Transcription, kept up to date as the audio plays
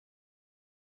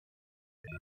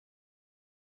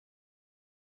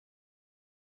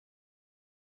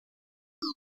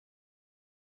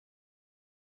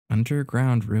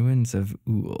Underground ruins of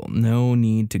Uul. No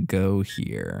need to go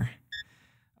here.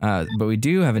 But we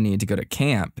do have a need to go to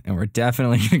camp, and we're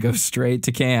definitely going to go straight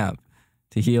to camp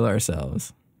to heal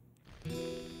ourselves.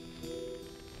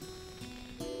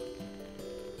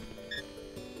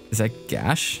 Is that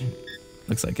Gash?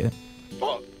 Looks like it.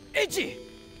 Oh, Echi!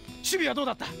 守備はどう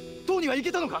だった？塔には行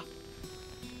けたのか？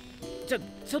ち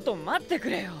ょっと待ってく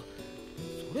れよ。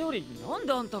それよりなん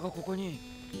であんたがここに？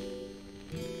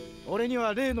俺に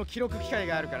は例の記録機械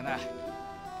があるからな。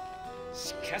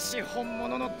しかし本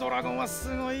物のドラゴンはす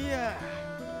ごいや。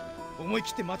思い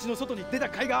切って街の外に出た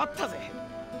甲斐があったぜ。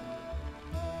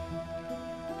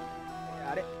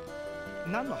あれ、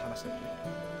何の話だっ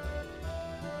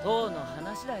け？塔の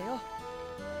話だよ。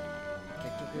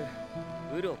結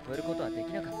局ウルを越えることはで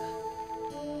きなかった。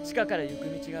地下から行く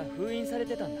道が封印され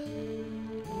てたんだ。封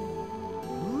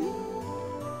印？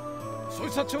そい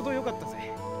つはちょうどよかったぜ。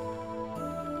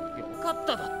よかっ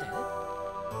ただって？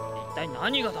一体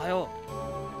何がだよ。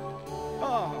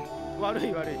ああ、悪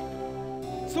い。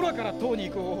空から塔に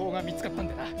行く方法が見つかったん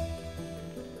でな。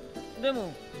で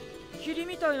も霧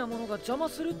みたいなものが邪魔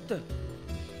するって。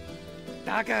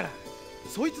だから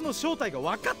そいつの正体が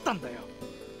分かったんだよ。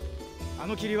あ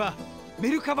の霧は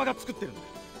メルカバが作ってるんだ。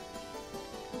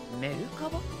メルカ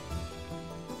バ？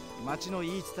町の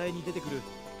言い伝えに出てくる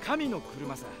神の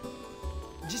車さ。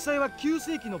実際は9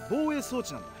世紀の防衛装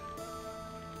置なんだ。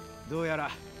どうや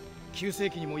ら9世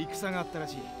紀にも戦があったら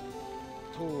しい。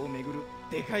塔をめぐる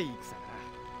でかい戦か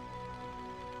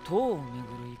な。塔をめぐ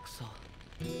る戦。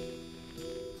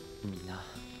みんな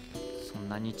そん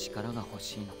なに力が欲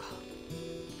しいのか。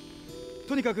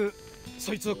とにかく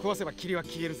そいつを壊せば霧は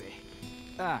消えるぜ。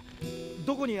ああ、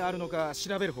どこにあるのか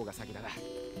調べる方が先だな。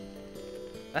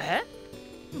え？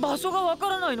場所がわか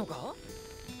らないのか？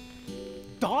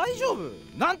大丈夫、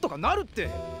なんとかなるって。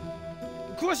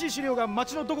詳しい資料が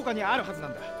町のどこかにあるはずな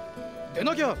んだ。で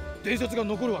なきゃ伝説が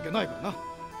残るわけないか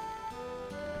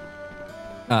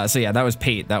らな。So yeah, that was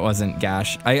Pate. That wasn't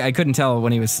Gash. I couldn't tell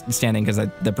when he was standing because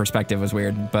the perspective was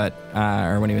weird, but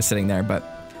or when he was sitting there. But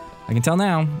I can tell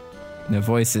now. The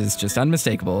voice is just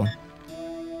unmistakable.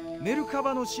 メルカ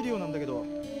バの資料なんだけど、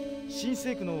新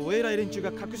世紀のお偉い連中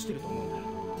が隠してると思うん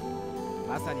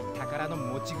だ。まさに宝の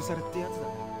持ち腐れってやつだ。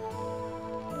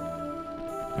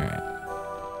All right.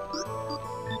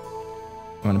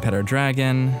 I want to pet our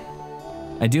dragon.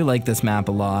 I do like this map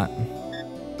a lot.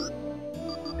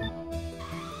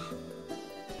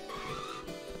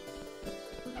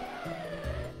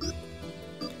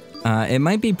 It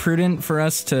might be prudent for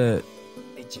us to...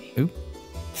 Ooh.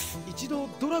 一度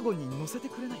ドラゴンに乗せて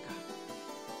くれないか？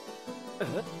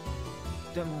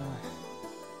でも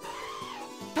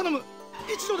頼む、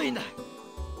一度でいいんだ。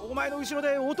お前の後ろ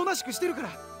でおとなしくしてるから。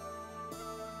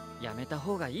やめた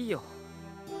方がいいよ。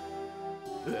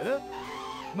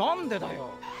なんでだ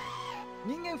よ。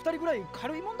人間2人ぐらい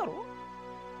軽いもんだろ。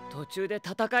途中で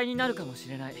戦いになるかもし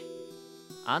れない。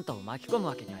あんたを巻き込む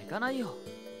わけにはいかないよ。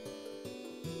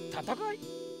戦い？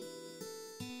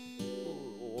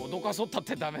脅かそったっ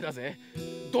てダメだぜ。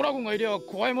ドラゴンがいりゃ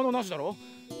怖いものなしだろ。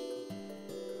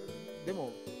で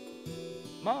も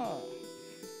まあ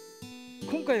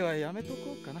今回はやめと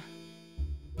こうかな。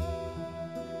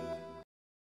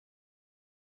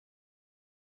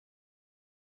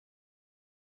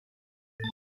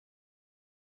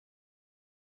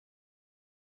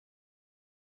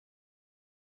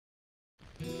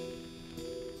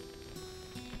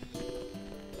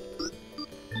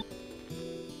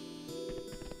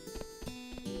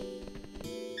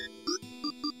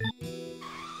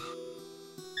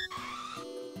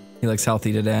He looks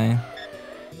healthy today.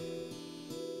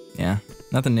 Yeah,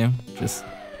 nothing new. Just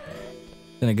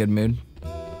in a good mood.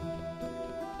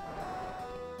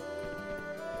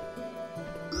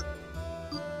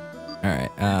 All right,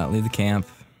 leave the camp.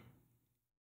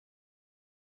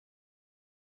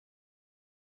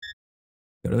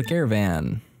 Go to the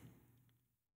caravan.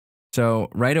 So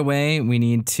right away we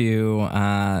need to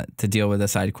deal with a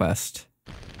side quest.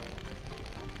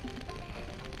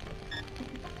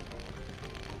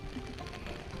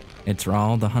 It's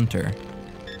Raul the Hunter.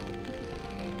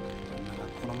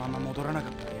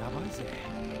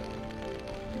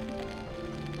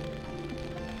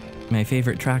 My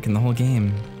favorite track in the whole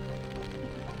game.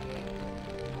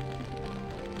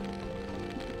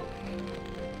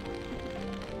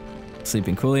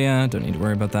 Sleeping Kulia, don't need to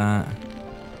worry about that.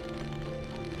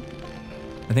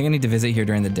 I think I need to visit here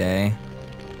during the day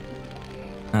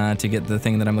to get the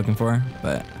thing that I'm looking for,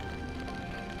 but...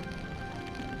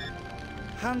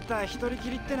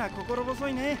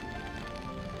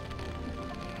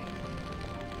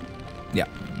 Yeah,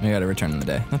 I gotta return in the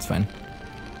day. That's fine.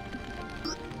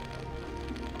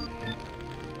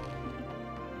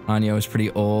 Anya was pretty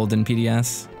old in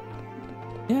PDS.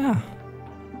 Yeah.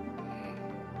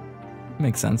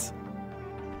 Makes sense.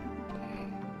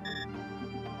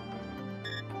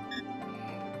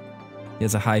 He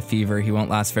has a high fever. He won't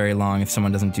last very long if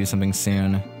someone doesn't do something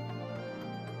soon.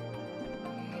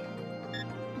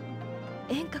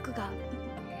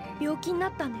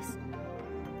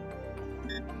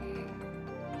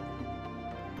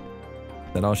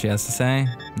 Is that all she has to say?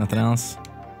 Nothing else?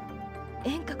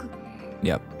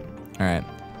 Yep. Alright.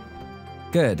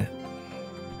 Good.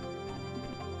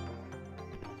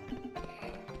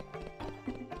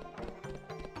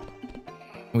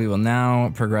 We will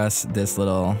now progress this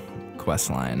little quest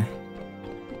line.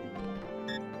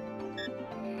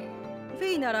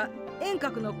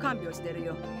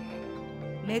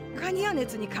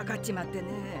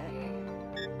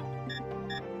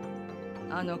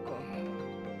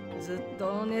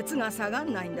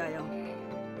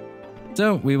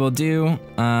 So we will do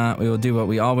what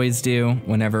we always do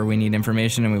whenever we need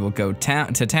information, and we will go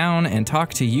to town and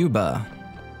talk to Yuba,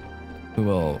 who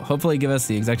will hopefully give us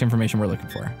the exact information we're looking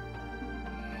for.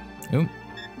 Ooh.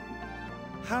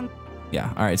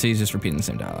 Yeah, all right, so he's just repeating the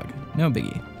same dialogue. No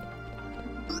biggie.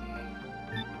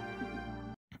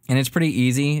 And it's pretty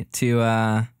easy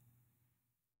to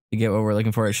get what we're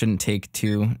looking for. It shouldn't take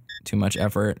too much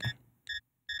effort.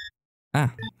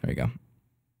 Ah, there we go.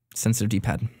 Sensitive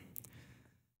D-pad.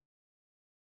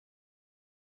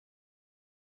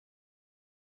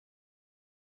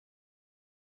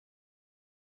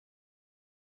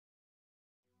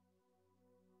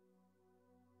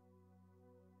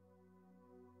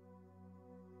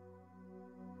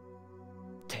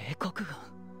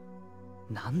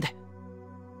 Nande?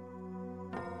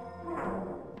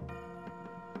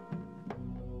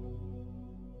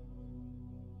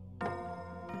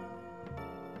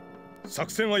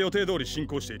 作戦は予定通り進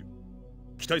行している。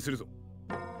期待するぞ。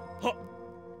はっ。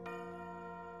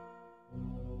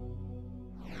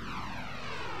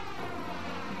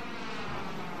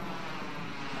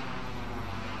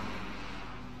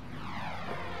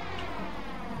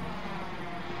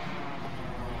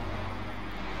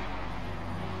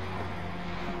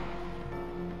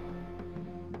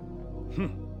ふ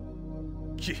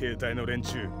ん。騎兵隊の連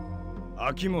中、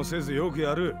飽きもせずよく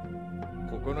やる。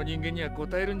 ここの人間には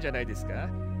答えるんじゃないですか。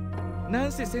な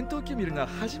んせ戦闘機を見るのは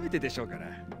初めてでしょうから。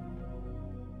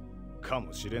か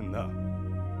もしれんな。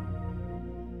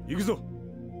行くぞ。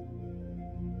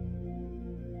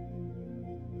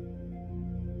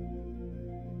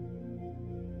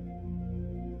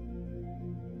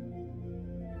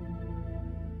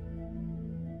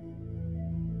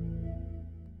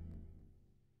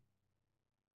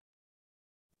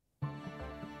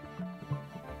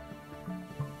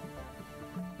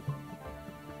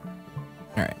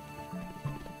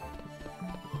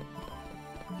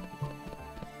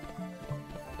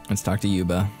Let's talk to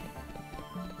Yuba.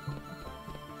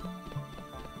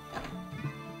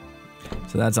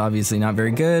 So that's obviously not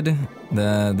very good.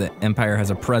 The Empire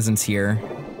has a presence here.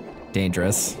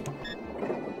 Dangerous.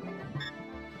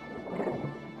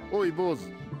 Oi, boss.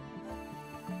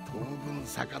 当分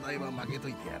酒代は負けと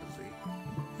いてやるぜ。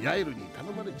ヤエルに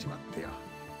頼まれちまってよ。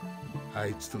あ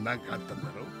いつと何かあったんだ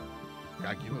ろ。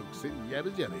ガキのくせにや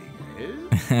るじゃね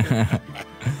えか。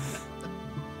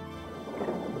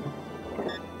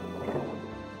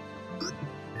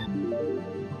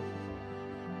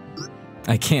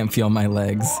I can't feel my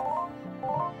legs.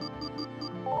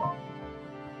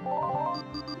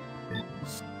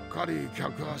 すっかり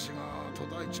客足が途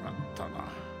絶えちまったな。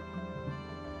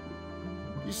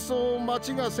いっそ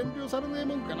町が占領されねえ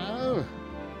もんかな。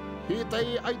兵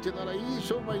隊相手ならいい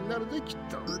商売になるぜきっ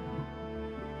と。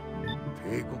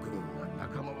帝国軍が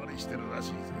仲間割れしてるらし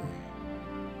いぜ。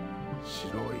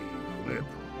白い船と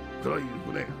黒い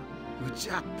船が打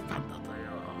ち合ってたんだとよ。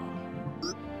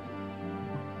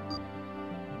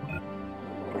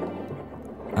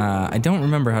 I don't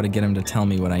remember how to get him to tell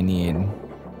me what I need.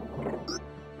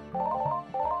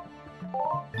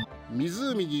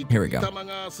 Here we go.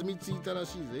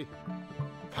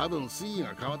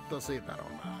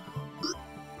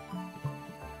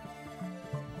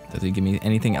 Does he give me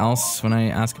anything else when I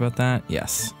ask about that?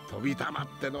 Yes.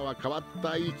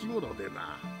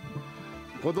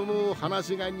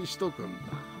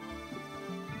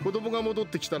 子供が戻っ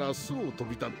てきたら巣を飛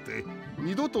び立って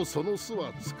二度とその巣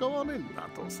は使わねえんだ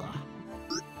とさ。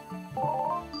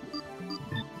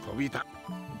飛び立。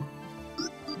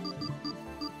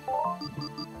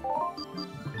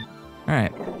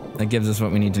Alright, that gives us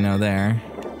what we need to know there.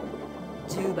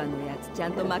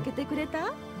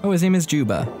 Oh, his name is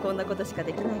Juba.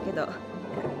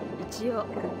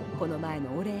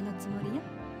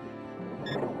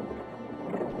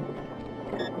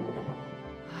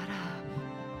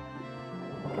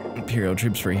 Imperial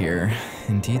troops were here.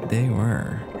 Indeed they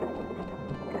were.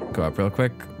 Go up real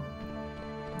quick.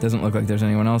 Doesn't look like there's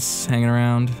anyone else hanging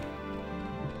around.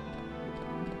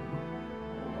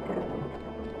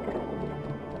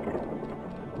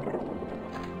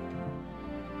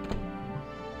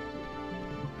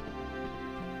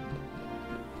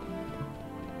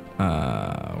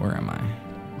 Where am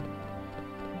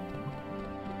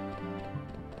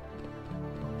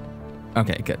I?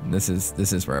 Okay, good. This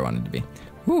is where I wanted to be.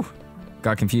 Whew.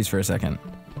 Got confused for a second.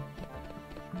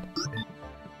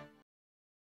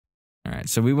 All right,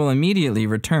 so we will immediately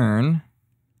return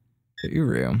to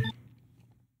Uru.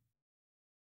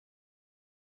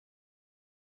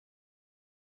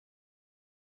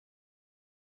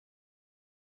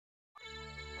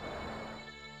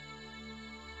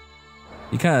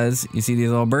 Because, you see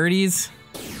these little birdies?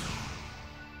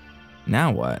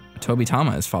 Now what?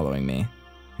 Tobitama is following me.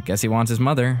 I guess he wants his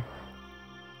mother.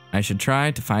 I should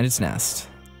try to find its nest.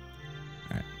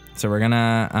 Alright, so we're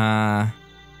gonna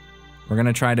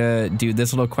try to do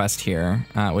this little quest here,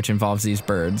 which involves these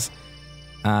birds,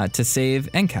 to save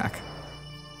Enkak,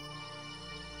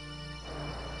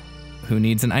 who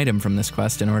needs an item from this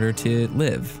quest in order to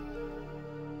live.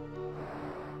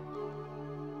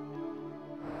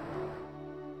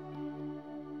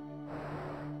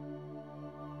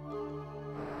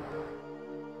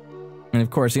 And of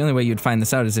course, the only way you'd find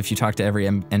this out is if you talk to every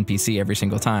NPC every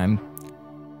single time.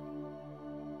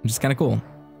 Which is kind of cool.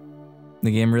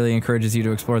 The game really encourages you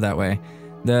to explore that way.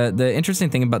 The interesting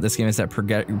thing about this game is that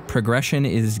progression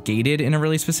is gated in a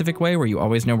really specific way, where you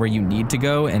always know where you need to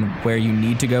go, and where you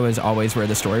need to go is always where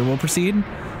the story will proceed.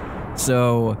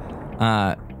 So,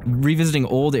 revisiting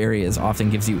old areas often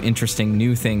gives you interesting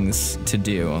new things to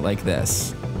do, like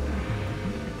this.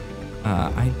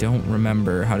 I don't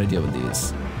remember how to deal with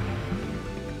these.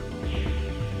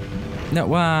 No,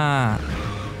 wah!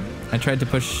 I tried to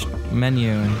push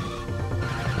menu.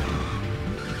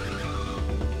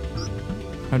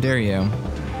 How dare you?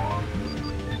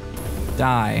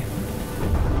 Die.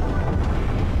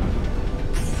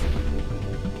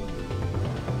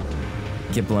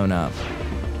 Get blown up.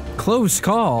 Close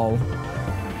call!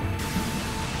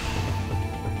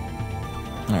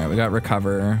 Alright, we got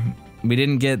recover. We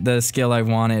didn't get the skill I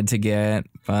wanted to get,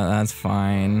 but that's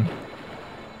fine.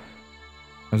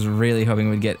 I was really hoping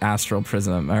we'd get Astral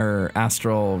Prism, or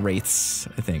Astral Wraiths,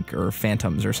 I think, or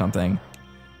Phantoms or something.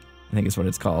 I think is what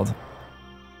it's called.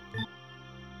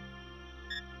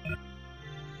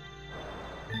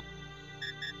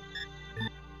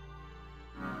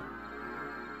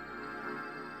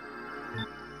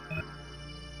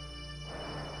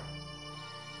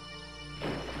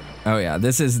 Oh yeah,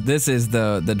 this is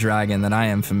the dragon that I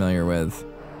am familiar with.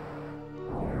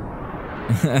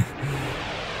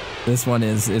 This one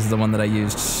is the one that I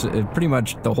used pretty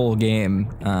much the whole game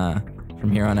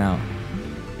from here on out.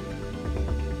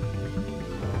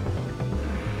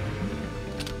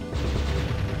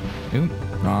 Oop,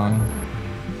 wrong.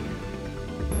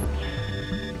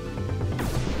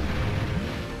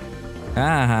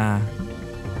 Ah.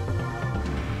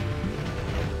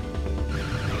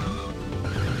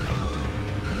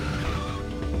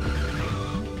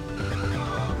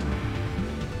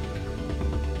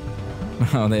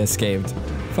 Oh, they escaped.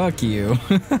 Fuck you.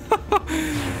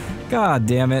 God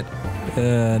damn it.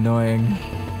 Annoying.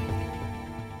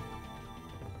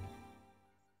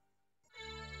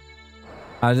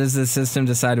 How does the system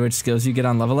decide which skills you get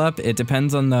on level up? It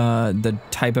depends on the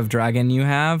type of dragon you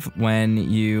have when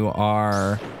you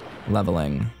are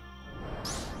leveling.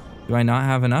 Do I not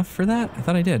have enough for that? I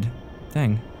thought I did.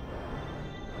 Dang.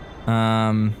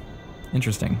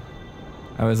 Interesting.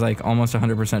 I was like almost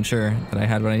 100% sure that I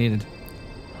had what I needed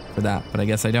for that, but I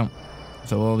guess I don't.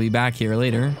 So we'll be back here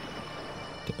later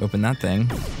to open that thing.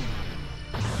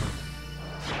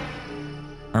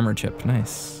 Armor chip,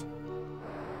 nice.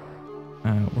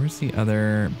 Where's the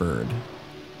other bird?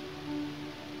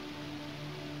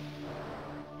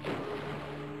 I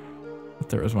thought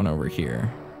there was one over here.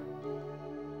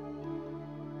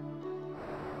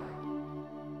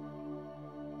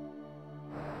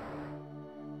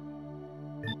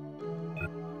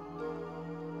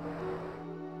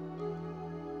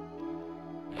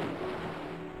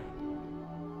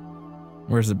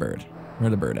 Where's the bird?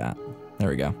 Where's the bird at? There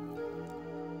we go.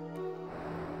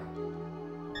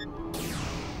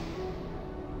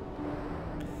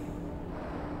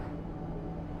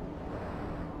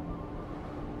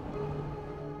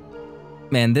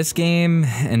 Man, this game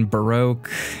and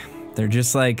Baroque, they're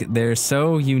just like, they're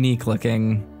so unique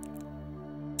looking.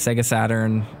 Sega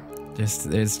Saturn,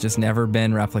 it's just never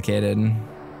been replicated.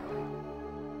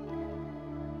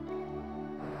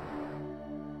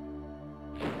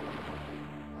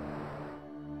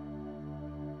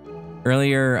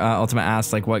 Earlier, Ultima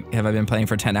asked, like, what have I been playing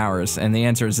for 10 hours? And the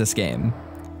answer is this game.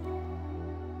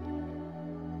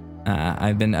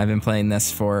 I've been playing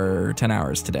this for 10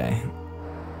 hours today.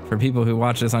 For people who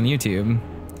watch this on YouTube,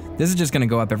 this is just gonna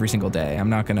go up every single day. I'm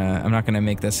not gonna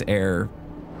make this air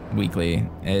weekly.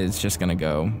 It's just gonna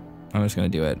go. I'm just gonna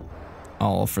do it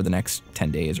all for the next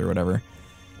 10 days or whatever.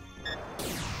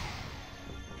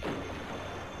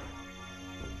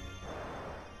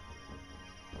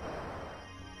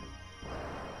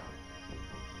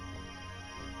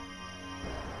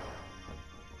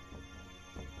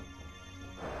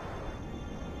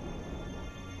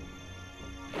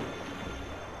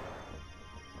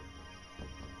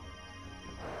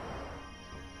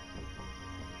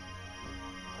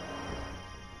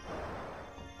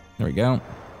 There we go.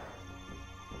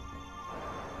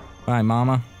 Bye,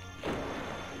 mama.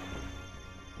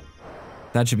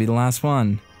 That should be the last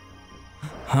one.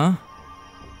 Huh?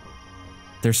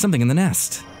 There's something in the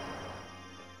nest.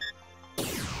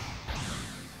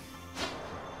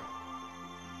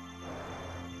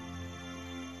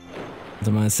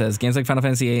 Ultima says, games like Final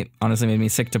Fantasy VIII honestly made me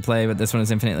sick to play, but this one is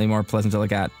infinitely more pleasant to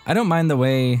look at. I don't mind the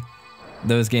way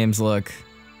those games look,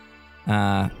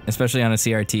 especially on a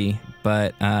CRT,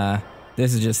 but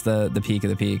this is just the peak of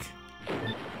the peak.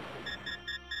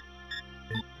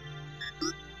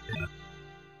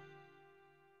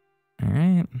 All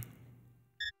right.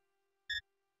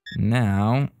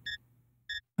 Now,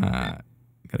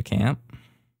 go to camp.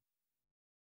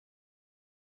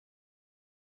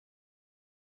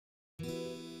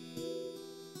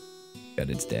 Good,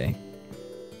 it's day.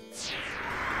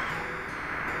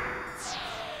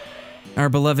 Our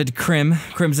beloved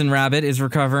Crimson Rabbit, is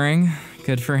recovering.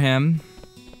 Good for him.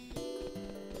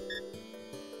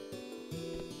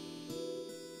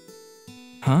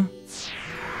 Huh?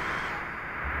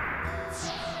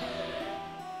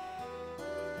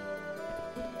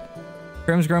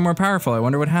 Crim's grown more powerful. I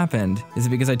wonder what happened. Is it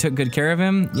because I took good care of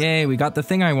him? Yay, we got the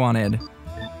thing I wanted.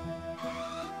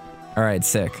 All right,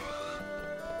 sick.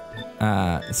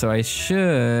 So I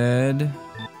should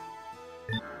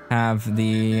have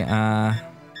the, I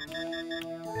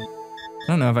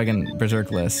don't know if I can berserk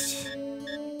list.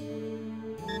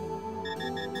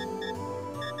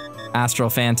 Astral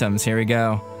Phantoms, here we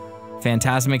go.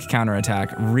 Phantasmic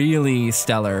counterattack, really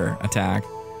stellar attack.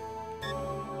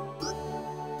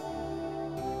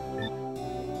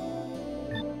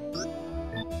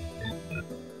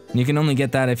 You can only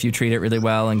get that if you treat it really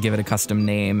well and give it a custom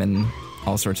name and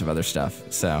all sorts of other stuff.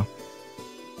 So,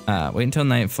 wait until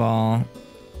nightfall.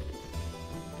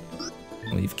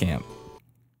 Leave camp.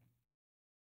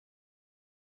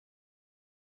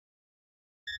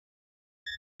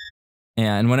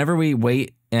 Yeah, and whenever we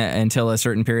wait until a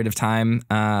certain period of time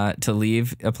to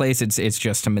leave a place, it's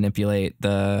just to manipulate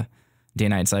the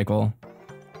day-night cycle.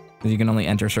 You can only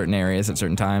enter certain areas at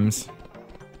certain times.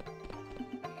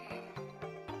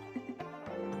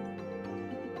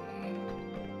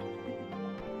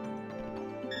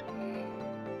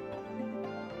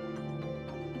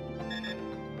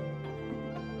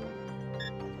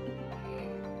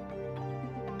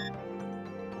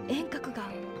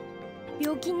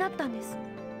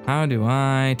 How do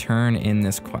I turn in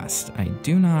this quest? I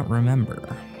do not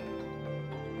remember.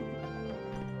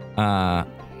 I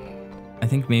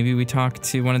think maybe we talked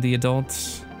to one of the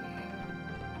adults.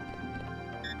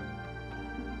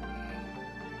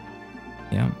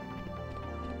 Yeah.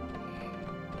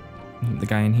 The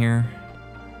guy in here.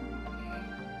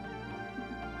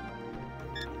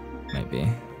 Might be.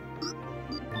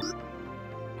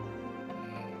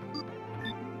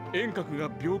 遠隔が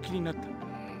病気になった。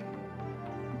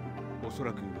おそ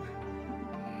らく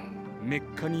メ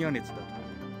ッカニア熱だと。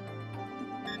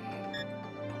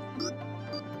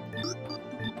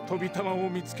飛び玉を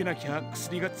見つけなきゃ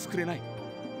薬が作れない。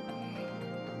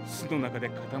巣の中で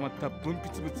固まった分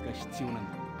泌物が必要なんだ。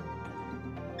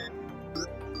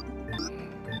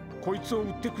こいつを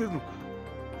売ってくれるのか。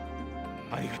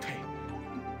ありがたい。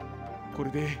こ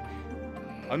れで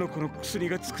あの子の薬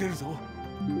が作れるぞ。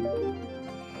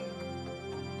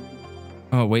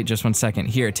Oh, wait just 1 second.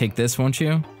 Here, take this, won't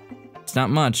you? It's not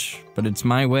much, but it's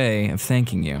my way of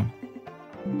thanking you.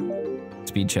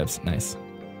 Speed chips, nice.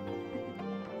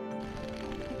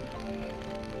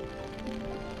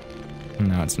 And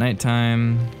now it's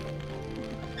nighttime.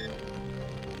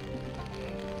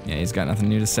 Yeah, he's got nothing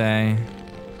new to say.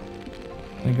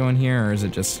 Can we go in here, or is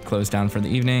it just closed down for the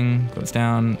evening? Closed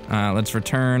down. Let's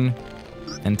return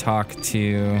and talk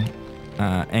to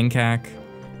Enkak.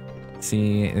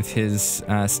 See if his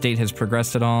state has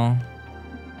progressed at all.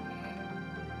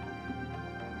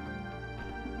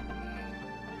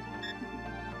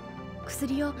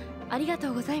 ありが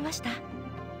とうございました。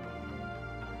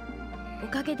お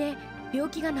かげで病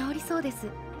気が治りそうです。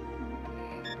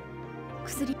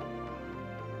薬。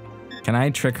Can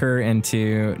I trick her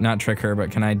into, not trick her, but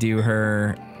can I do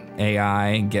her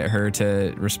AI, get her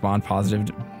to respond positive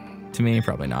to me?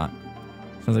 Probably not.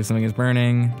 Sounds like something is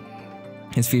burning.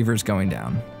 His fever is going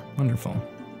down. Wonderful.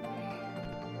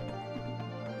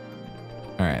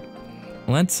 All right.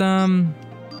 Let's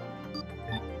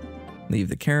leave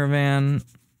the caravan.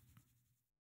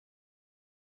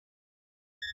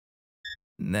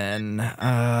 Then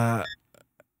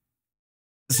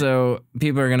so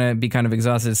people are gonna be kind of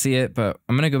exhausted to see it, but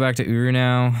I'm gonna go back to Uru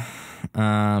now,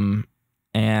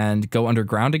 and go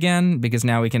underground again, because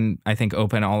now we can, I think,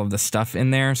 open all of the stuff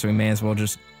in there, so we may as well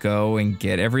just go and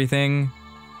get everything.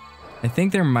 I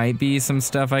think there might be some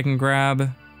stuff I can grab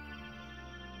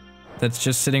that's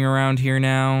just sitting around here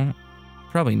now.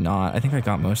 Probably not. I think I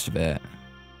got most of it.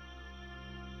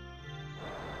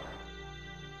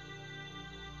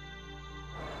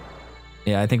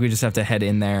 Yeah, I think we just have to head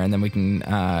in there and then we can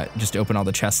just open all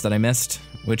the chests that I missed,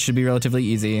 which should be relatively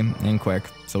easy and quick.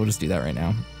 So we'll just do that right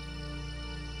now.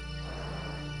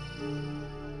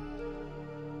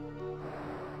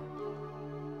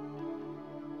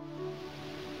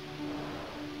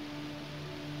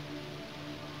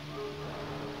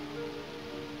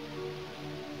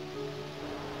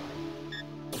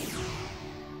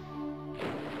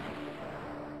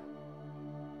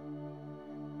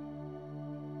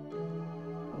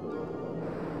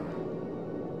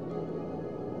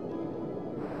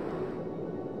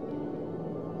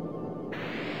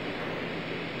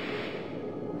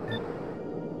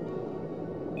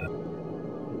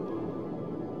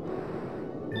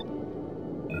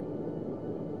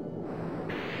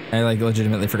 I like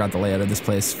legitimately forgot the layout of this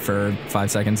place for 5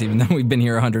 seconds, even though we've been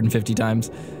here 150 times.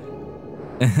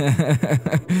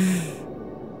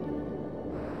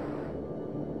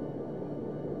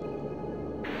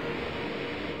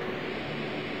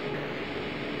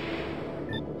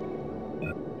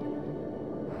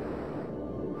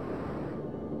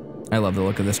 I love the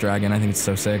look of this dragon. I think it's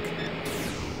so sick.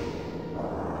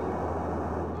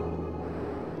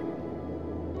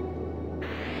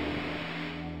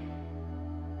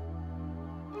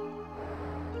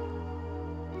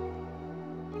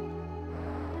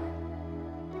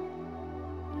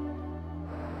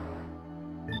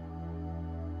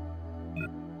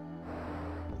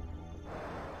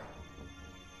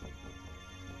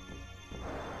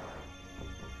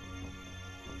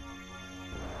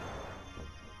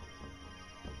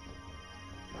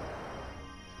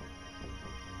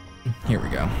 Here we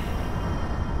go.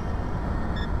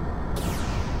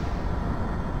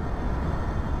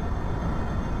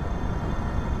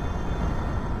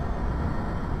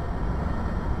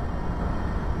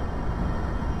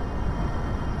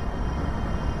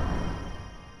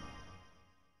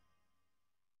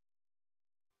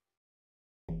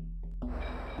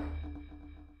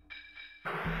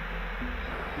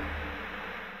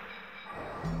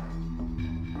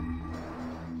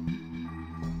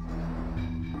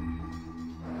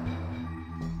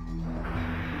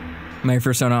 My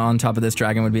persona on top of this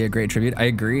dragon would be a great tribute. I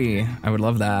agree. I would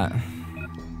love that.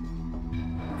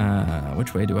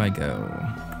 Which way do I go?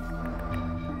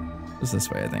 It's this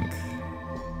way, I think.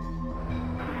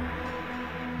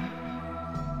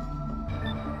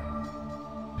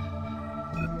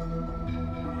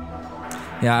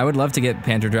 Yeah, I would love to get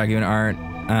Panzer Dragoon art.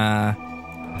 I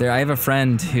have a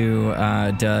friend who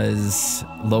does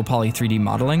low poly 3D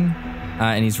modeling.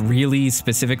 And he's really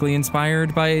specifically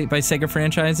inspired by Sega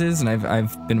franchises, and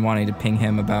I've been wanting to ping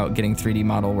him about getting 3D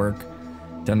model work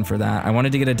done for that. I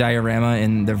wanted to get a diorama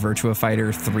in the Virtua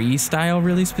Fighter 3 style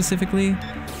really specifically,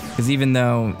 because even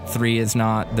though 3 is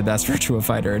not the best Virtua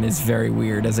Fighter and is very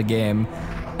weird as a game,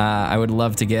 I would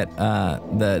love to get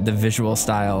the visual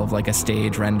style of like a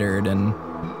stage rendered and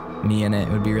me in it.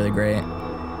 It would be really great.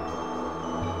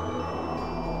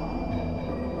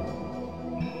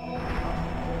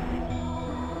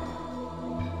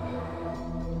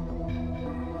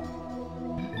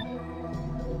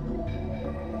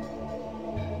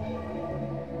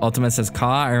 Ultimate says,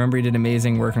 Ka, I remember you did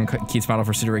amazing work on Keith's model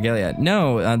for Pseudo Regalia.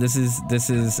 No, this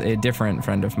is a different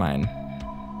friend of mine.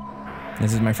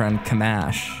 This is my friend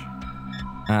Kamash.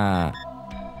 I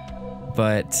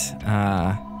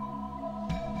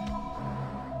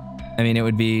mean, it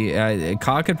would be,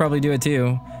 Ka could probably do it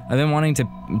too. I've been wanting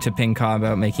to ping Ka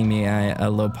about making me a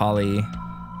low poly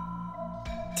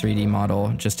 3D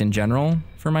model just in general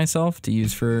for myself to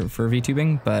use for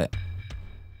VTubing, but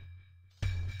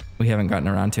we haven't gotten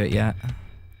around to it yet.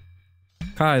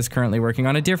 Ka is currently working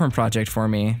on a different project for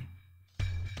me.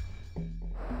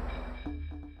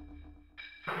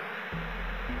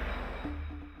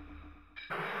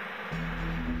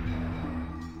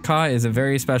 Ka is a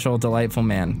very special, delightful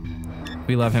man.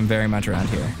 We love him very much around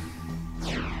here.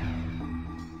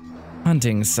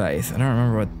 Hunting scythe. I don't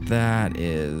remember what that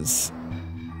is.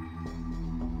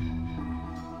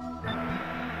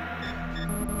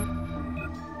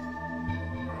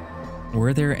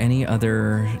 Were there any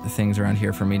other things around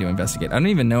here for me to investigate? I don't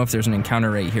even know if there's an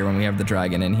encounter right here when we have the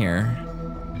dragon in here.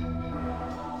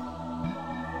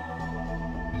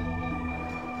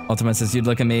 Ultima says, you'd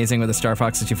look amazing with a Star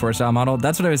Fox 64 style model.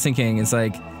 That's what I was thinking, is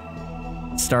like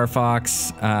Star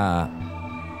Fox, I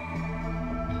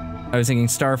was thinking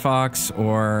Star Fox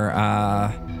or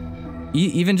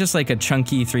even just like a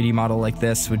chunky 3D model like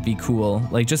this would be cool.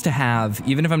 Like just to have,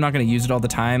 even if I'm not gonna use it all the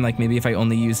time, like maybe if I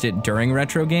only used it during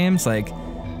retro games, like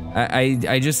I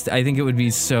think it would be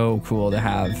so cool to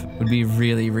have. It would be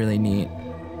really, really neat.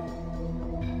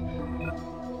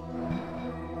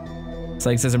 It's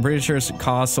like, says, I'm pretty sure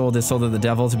Ka sold his soul to the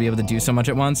devil to be able to do so much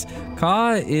at once.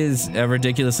 Ka is a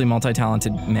ridiculously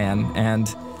multi-talented man, and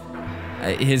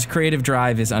his creative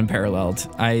drive is unparalleled.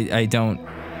 I can't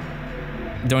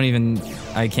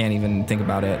even think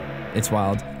about it. It's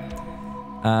wild.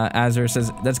 Azur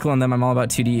says, that's cool on them. I'm all about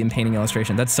 2D and painting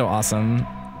illustration. That's so awesome.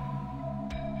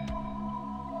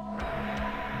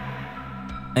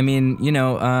 I mean, you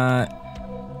know,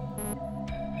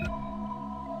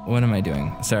 what am I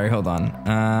doing? Sorry, hold on.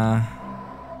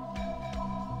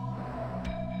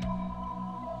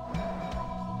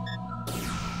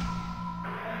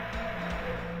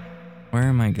 Where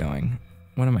am I going?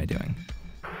 What am I doing?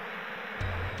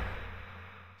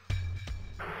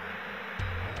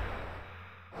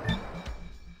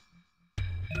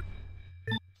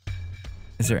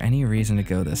 Is there any reason to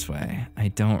go this way? I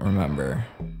don't remember.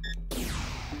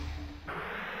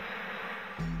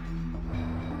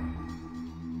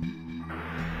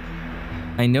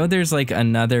 I know there's like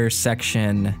another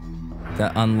section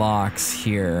that unlocks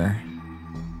here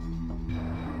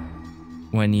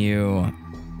when you...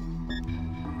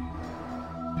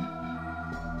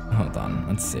 Hold on,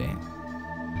 let's see.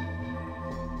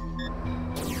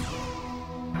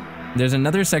 There's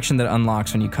another section that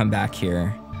unlocks when you come back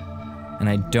here, and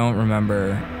I don't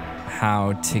remember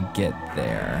how to get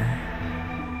there.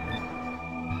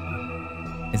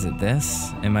 Is it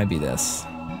this? It might be this.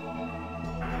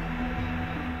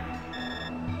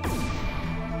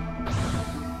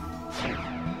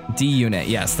 D unit,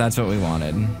 yes, that's what we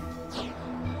wanted.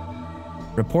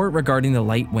 Report regarding the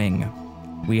light wing.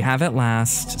 We have at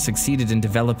last succeeded in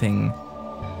developing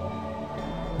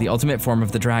the ultimate form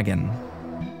of the dragon.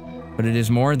 But it is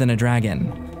more than a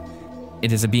dragon.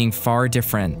 It is a being far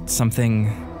different,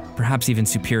 something perhaps even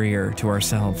superior to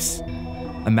ourselves.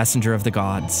 A messenger of the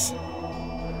gods.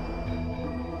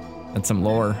 That's some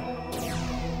lore.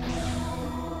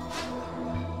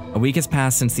 A week has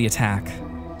passed since the attack.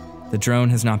 The drone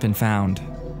has not been found.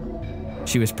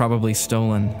 She was probably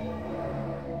stolen.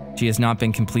 She has not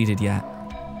been completed yet.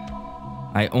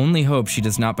 I only hope she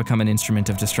does not become an instrument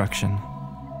of destruction.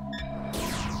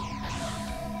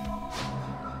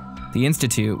 The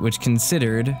Institute, which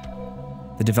considered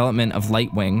the development of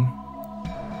Lightwing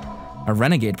a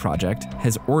renegade project,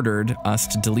 has ordered us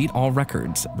to delete all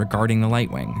records regarding the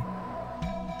Lightwing.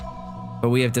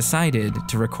 But we have decided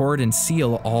to record and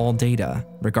seal all data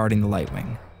regarding the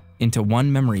Lightwing into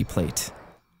one memory plate,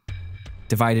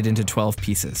 divided into 12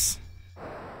 pieces,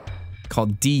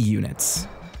 called D units,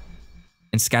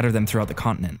 and scatter them throughout the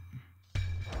continent,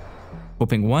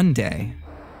 hoping one day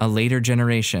a later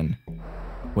generation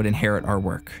would inherit our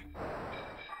work.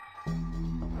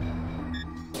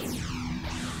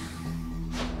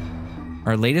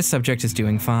 Our latest subject is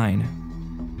doing fine.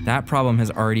 That problem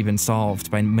has already been solved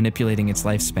by manipulating its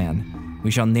lifespan. We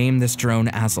shall name this drone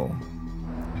Azel.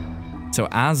 So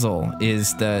Azel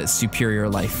is the superior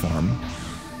life form.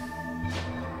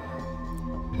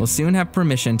 We'll soon have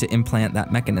permission to implant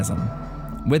that mechanism.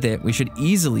 With it, we should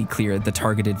easily clear the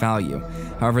targeted value.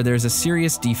 However, there's a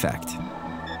serious defect.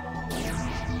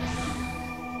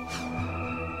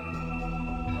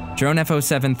 Drone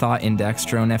F07 Thought Index,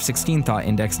 Drone F16 Thought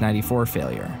Index 94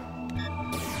 failure.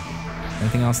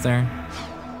 Anything else there?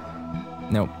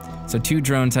 Nope. So 2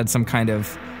 drones had some kind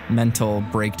of mental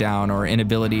breakdown or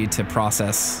inability to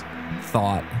process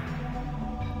thought.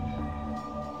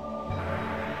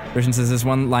 Christian says this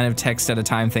one line of text at a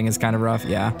time thing is kind of rough.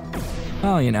 Yeah.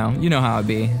 Well, you know how it'd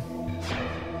be.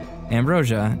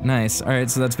 Ambrosia, nice. All right,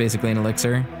 so that's basically an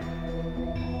elixir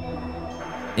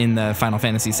in the Final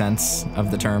Fantasy sense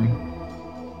of the term.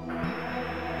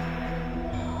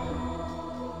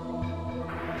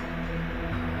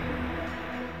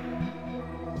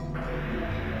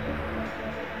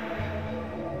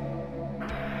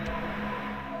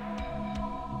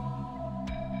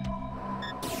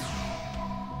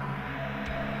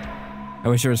 I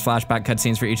wish there was flashback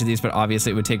cutscenes for each of these, but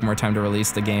obviously it would take more time to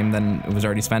release the game than it was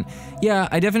already spent. Yeah,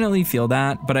 I definitely feel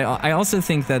that, but I also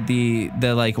think that the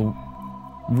like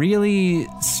really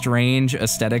strange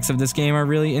aesthetics of this game are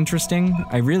really interesting.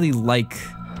 I really like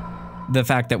the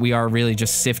fact that we are really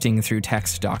just sifting through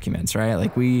text documents, right?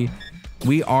 Like we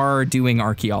are doing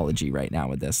archaeology right now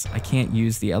with this. I can't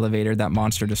use the elevator. That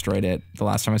monster destroyed it the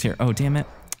last time I was here. Oh, damn it.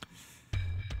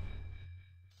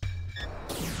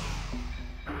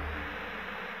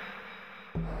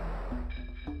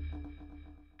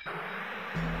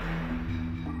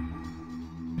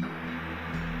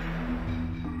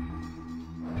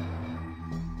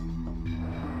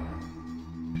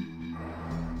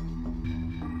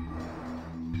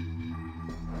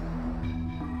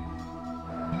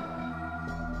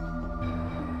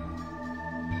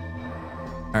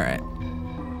 All right.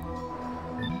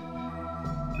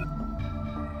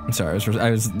 I'm sorry,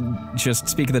 I was just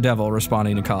speak of the devil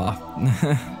responding to Ka.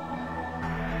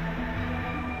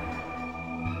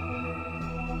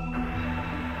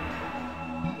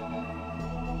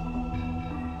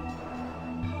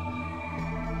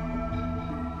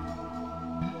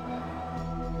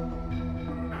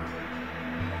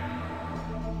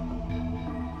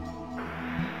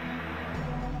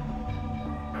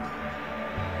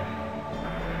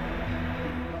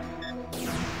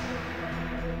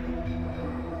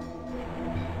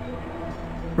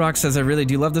 Rock says, I really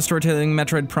do love the storytelling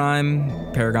Metroid Prime.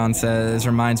 Paragon says,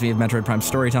 reminds me of Metroid Prime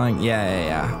storytelling.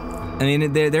 Yeah. I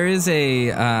mean, there is a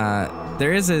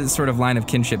sort of line of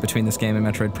kinship between this game and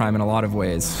Metroid Prime in a lot of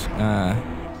ways.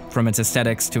 From its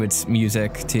aesthetics to its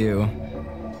music to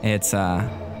its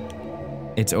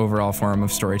overall form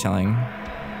of storytelling.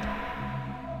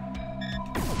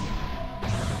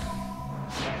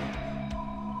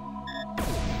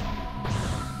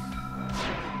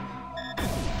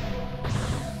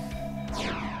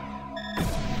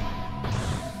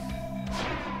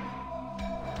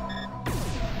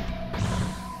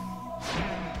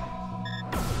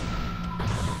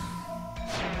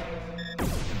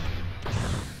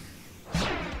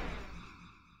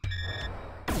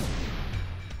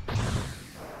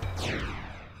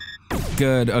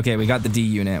 Good. Okay, we got the D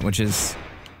unit, which is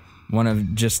one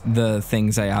of just the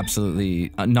things I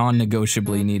absolutely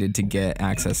non-negotiably needed to get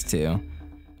access to.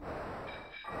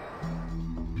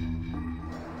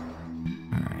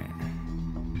 Alright.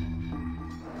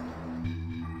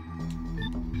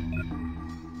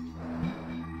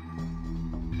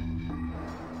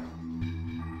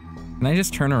 Can I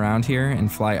just turn around here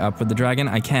and fly up with the dragon?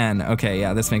 I can. Okay,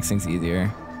 yeah, this makes things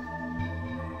easier.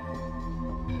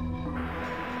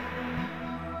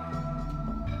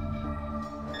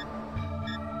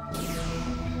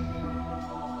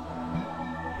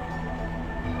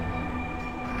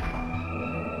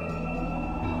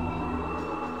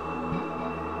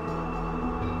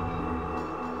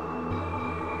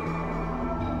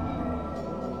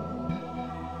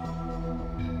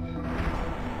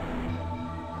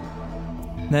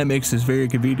 That makes this very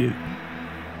convenient.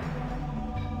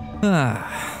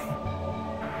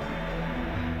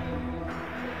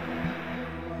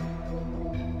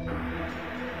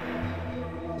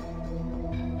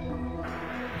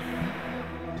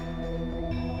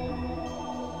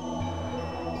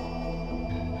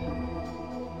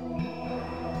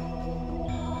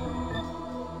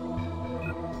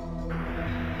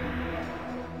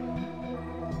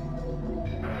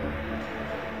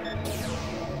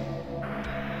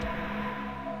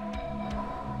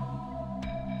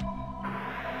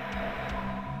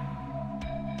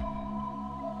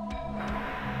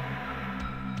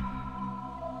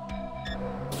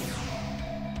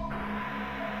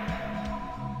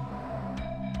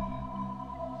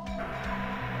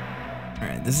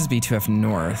 Alright, this is B2F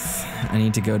North. I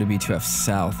need to go to B2F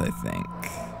South, I think.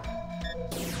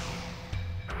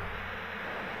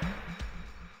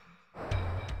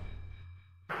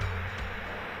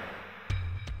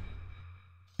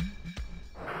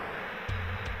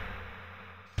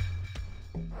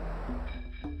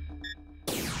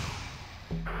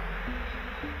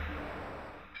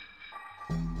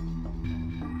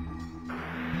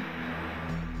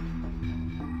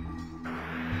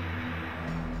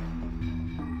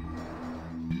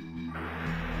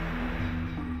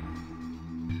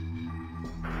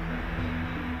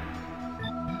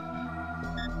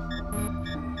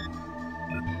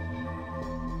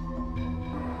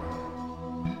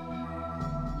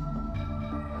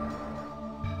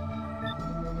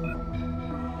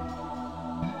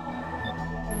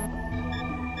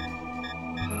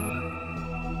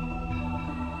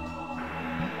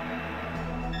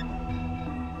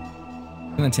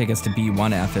 It's gonna take us to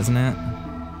B1F, isn't it?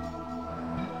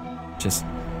 just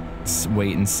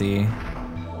wait and see.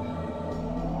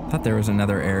 Thought there was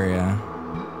another area.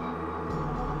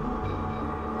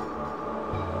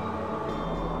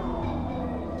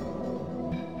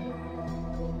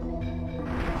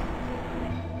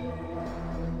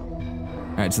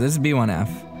 Alright, so this is B1F.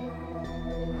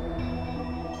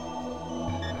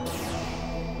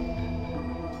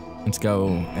 Let's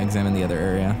go examine the other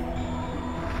area.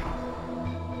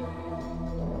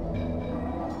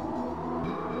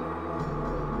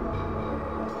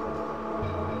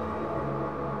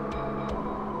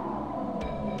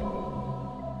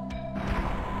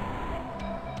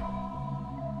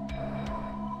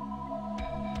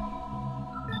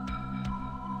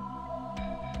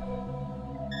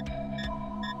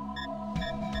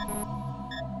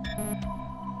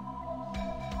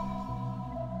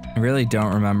 I really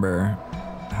don't remember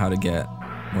how to get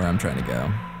where I'm trying to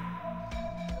go.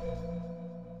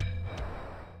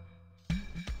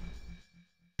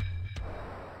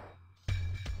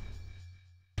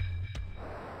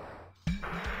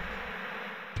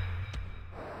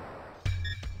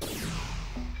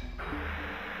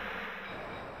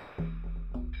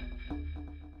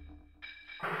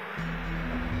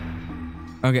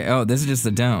 Okay, oh, this is just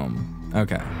the dome.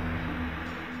 Okay.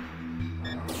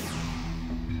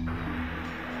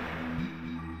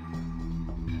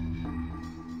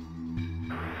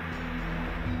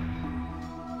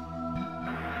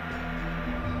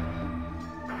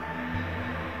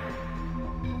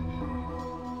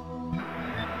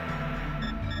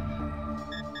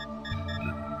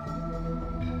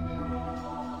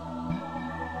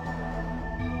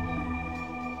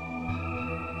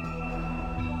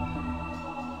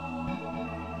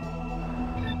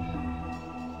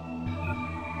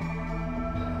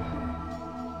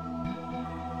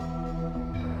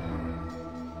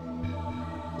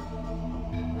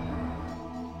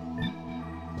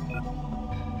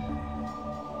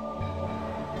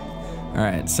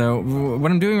 Alright, so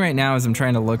what I'm doing right now is I'm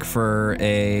trying to look for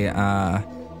a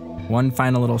one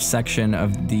final little section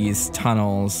of these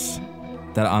tunnels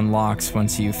that unlocks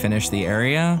once you finish the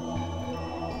area,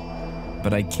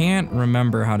 but I can't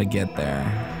remember how to get there.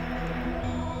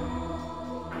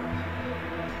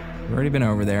 We've already been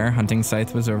over there. Hunting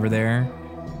Scythe was over there.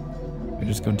 We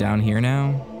just go down here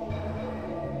now.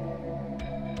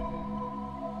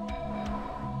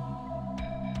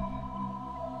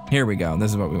 Here we go.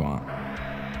 This is what we want.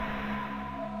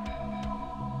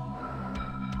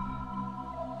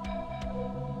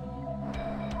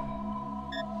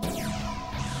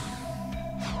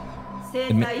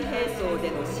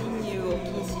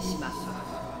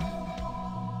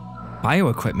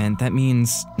 Bio-equipment? That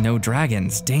means no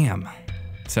dragons. Damn.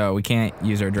 So we can't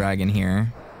use our dragon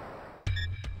here.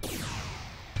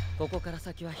 ここから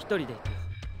先は一人で行くよ。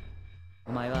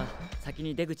お前は先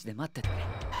に出口で待っててくれ。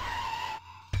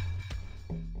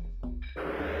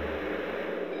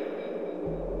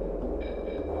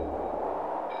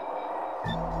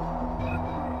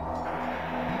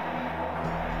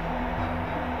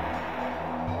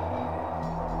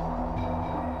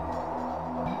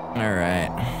All right.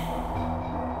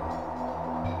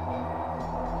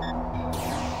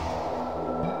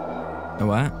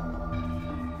 What?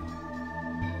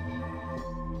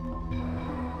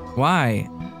 Why?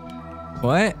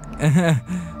 What?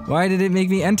 Why did it make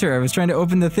me enter? I was trying to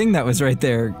open the thing that was right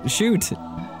there. Shoot.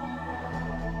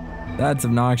 That's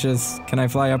obnoxious. Can I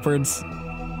fly upwards?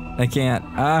 I can't.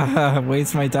 Ah,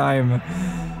 waste my time.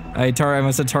 I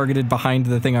must have targeted behind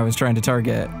the thing I was trying to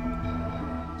target.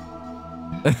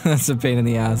 That's a pain in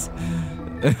the ass.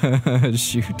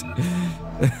 Shoot.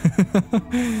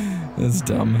 That's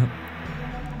dumb.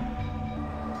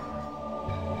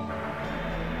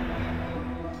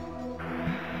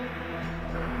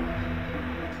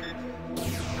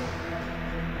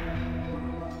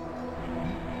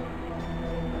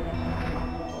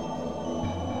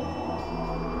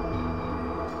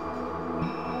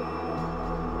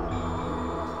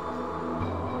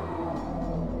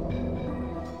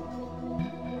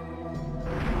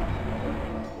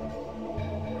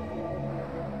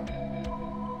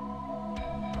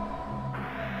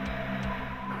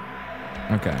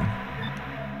 Okay.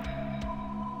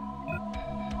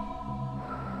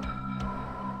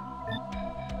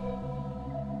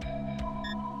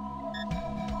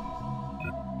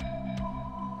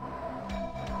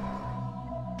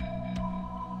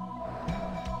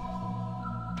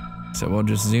 So we'll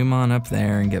just zoom on up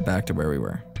there and get back to where we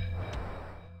were.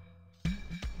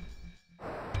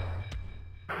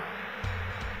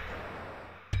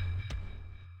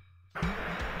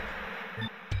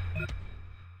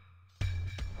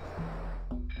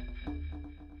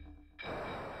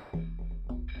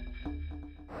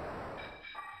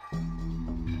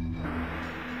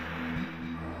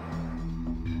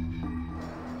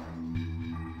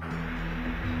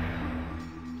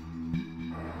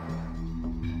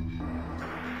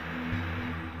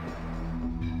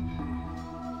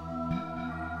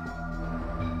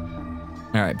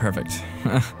 All right, perfect.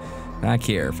 Back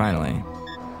here, finally.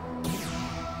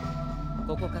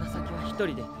 ここから先は一人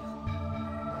で行くよ。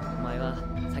お前は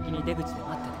先に出口で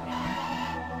待っててくれ。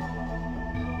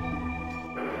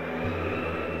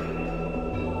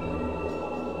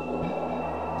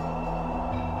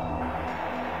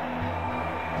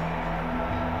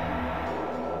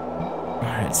All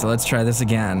right, so let's try this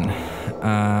again.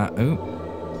 Ooh.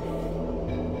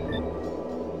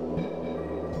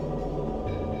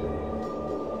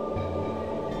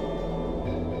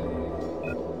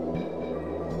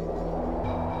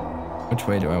 Which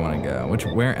way do I want to go?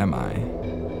 Where am I?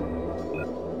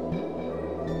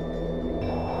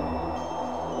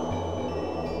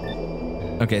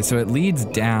 Okay, so it leads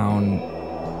down.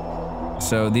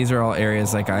 So these are all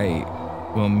areas like I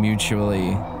will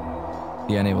mutually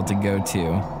be unable to go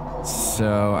to.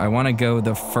 So I want to go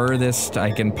the furthest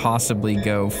I can possibly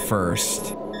go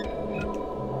first.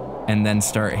 And then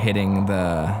start hitting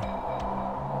the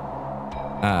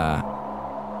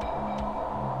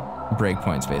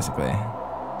breakpoints basically.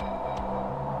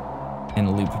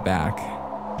 And loop back.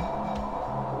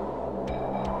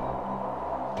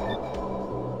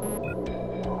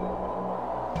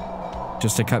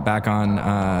 Just to cut back on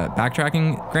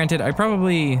backtracking. Granted, I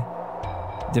probably,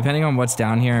 depending on what's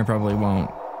down here, I probably won't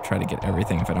try to get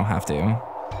everything if I don't have to.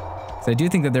 So I do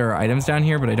think that there are items down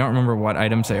here, but I don't remember what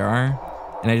items they are.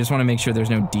 And I just want to make sure there's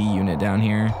no D unit down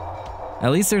here.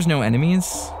 At least there's no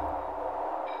enemies,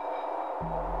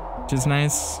 which is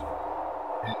nice.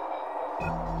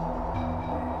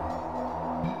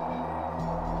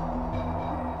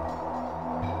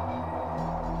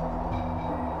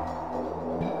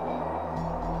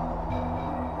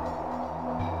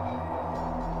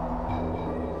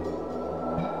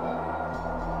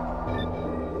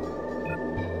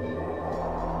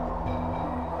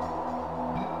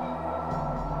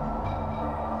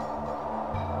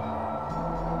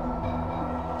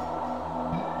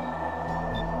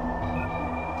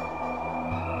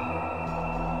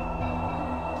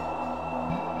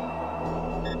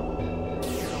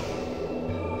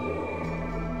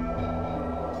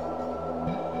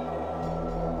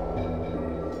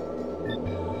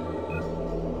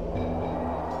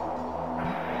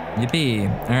 Yippee.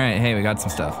 All right, hey, we got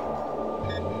some stuff.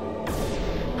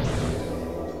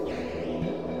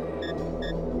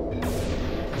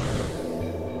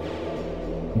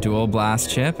 Dual blast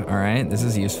chip. All right, this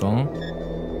is useful.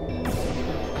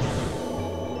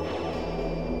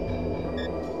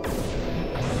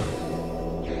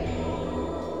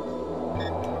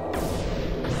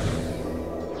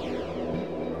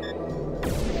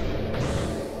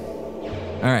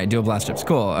 All right, dual blast chips.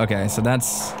 Cool. Okay, so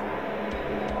that's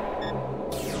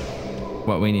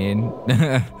what we need.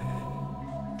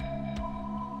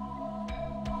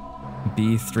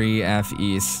 B3F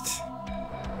East.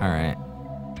 All right.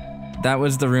 That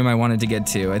was the room I wanted to get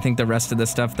to. I think the rest of the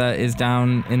stuff that is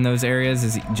down in those areas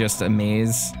is just a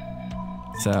maze.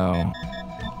 So,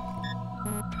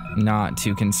 not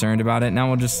too concerned about it. Now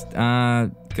we'll just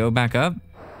go back up.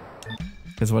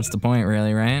 Because what's the point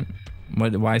really, right?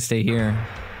 Why stay here?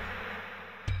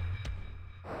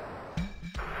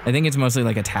 I think it's mostly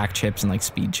like attack chips and like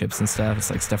speed chips and stuff.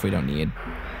 It's like stuff we don't need.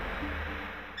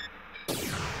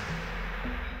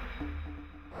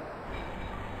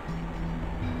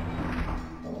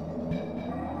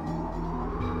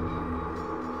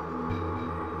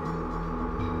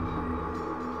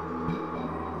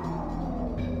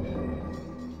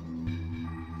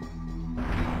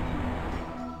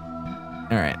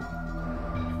 All right.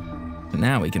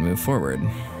 Now we can move forward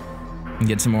and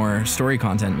get some more story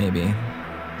content maybe.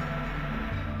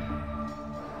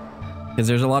 Because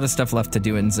there's a lot of stuff left to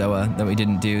do in Zoa that we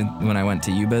didn't do when I went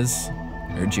to Yuba's,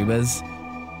 or Juba's.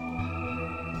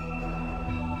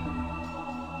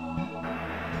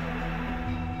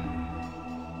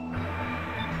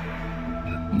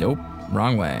 Nope,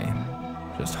 wrong way.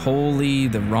 Just wholly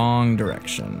the wrong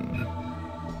direction.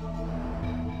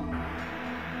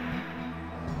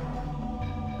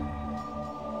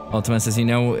 Ultima says, you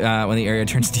know, when the area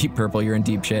turns deep purple, you're in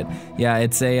deep shit. Yeah,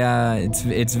 it's a,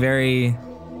 it's very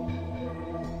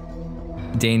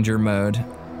danger mode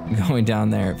going down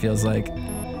there, it feels like.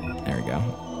 There we go.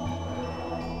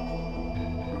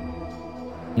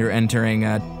 You're entering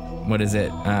what is it?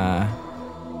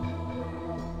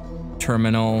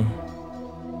 Terminal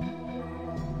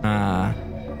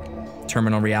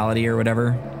reality or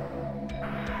whatever.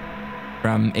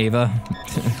 From Ava.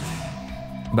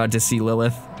 About to see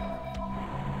Lilith.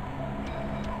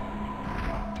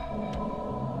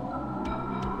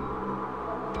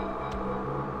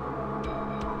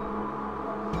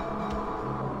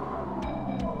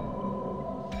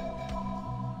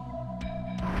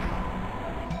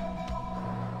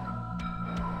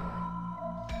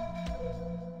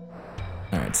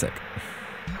 sick.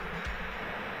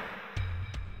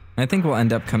 I think we'll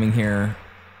end up coming here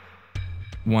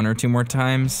 1 or 2 more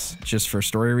times just for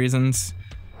story reasons.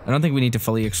 I don't think we need to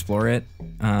fully explore it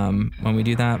when we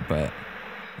do that, but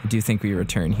I do think we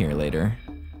return here later.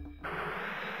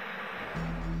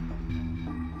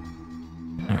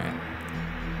 All right.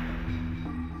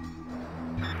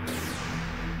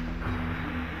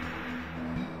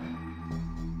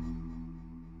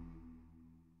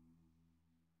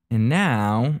 And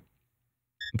now,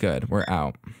 good, we're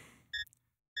out.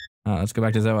 Let's go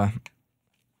back to Zoa.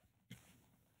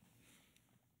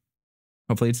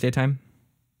 Hopefully it's daytime.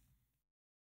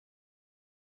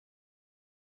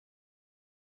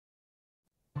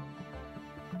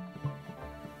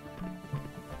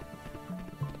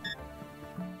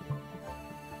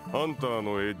 Hunter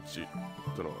のエッジっ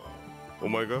てのはお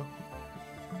前か？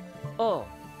ああ、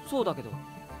そうだけど。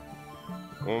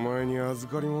お前に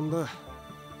預かりもんだ。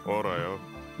ほらよ。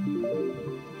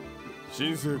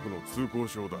新政府の通行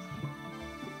証だ。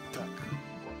たく、わ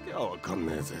けはわかん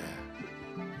ねえぜ。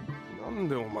なん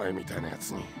でお前みたいなや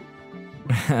つに。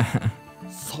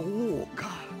そうか。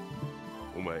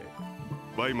お前、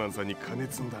バイマンさんに金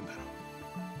積んだんだろ。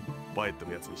バイエット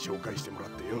のやつに紹介してもらっ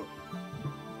てよ。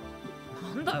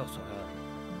なんだよそれ。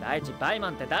第一バイ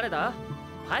マンって誰だ？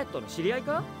パエットの知り合い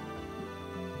か？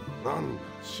なんだ、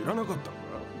知らなかったの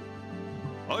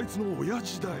か。あいつの親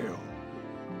父だよ。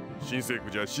新政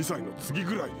府じゃ司祭の次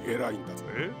ぐらい偉いんだぜ。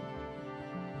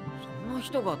そんな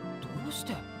人がどうし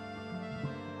て？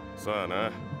さあ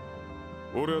な、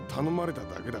俺は頼まれた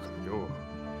だけだからよ。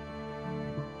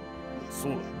そ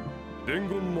うだ、伝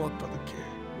言もあったんだっけ。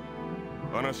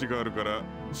話があるから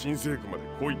新政府まで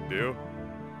来いってよ。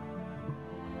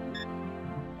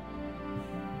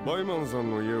バイマンさ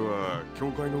んの家は教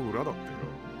会の裏だってよ。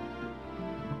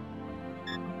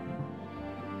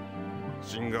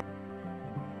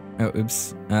Oh,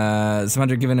 oops. Someone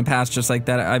given a pass just like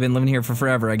that. I've been living here for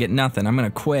forever. I get nothing. I'm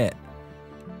gonna quit.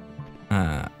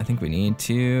 I think we need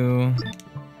to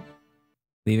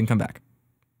leave and come back.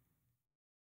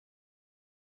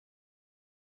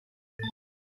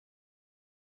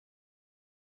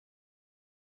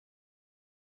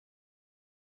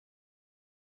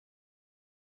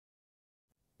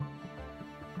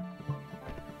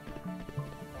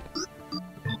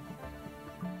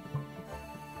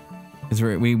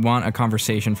 Because we want a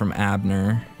conversation from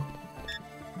Abner.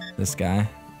 This guy.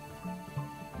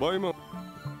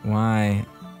 Why?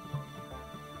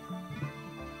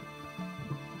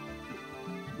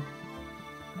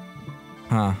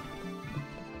 Huh.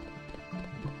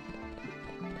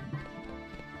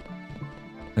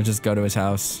 Let's just go to his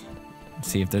house.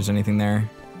 See if there's anything there.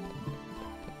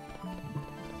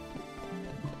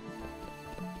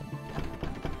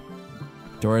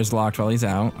 Door is locked while he's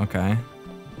out. Okay.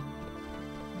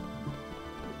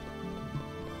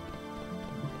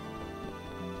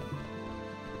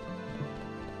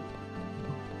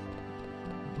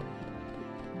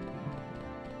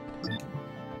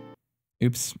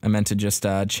 Oops, I meant to just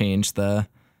change the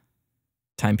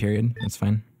time period. That's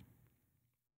fine.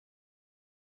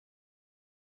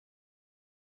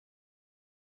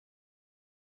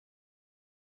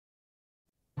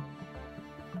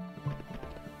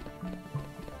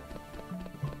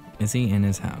 Is he in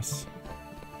his house?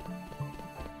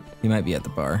 He might be at the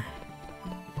bar.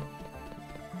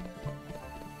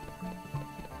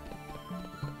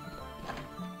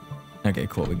 Okay,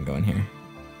 cool, we can go in here.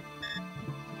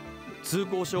 通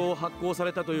行証を発行さ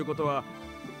れたということは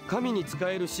神に仕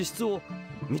える資質を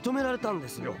認められたんで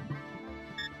すよ。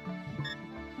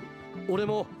俺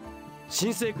も新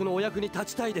政府のお役に立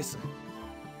ちたいです。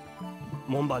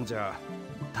門番じゃ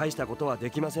大したことはで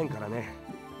きませんからね。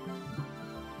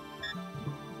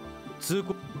通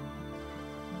行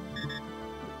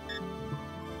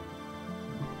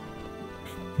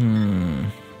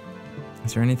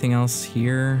Is there anything else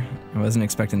here? I wasn't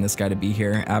expecting this guy to be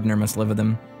here. Abner must live with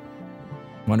him.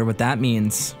 Wonder what that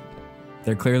means.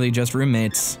 They're clearly just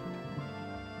roommates.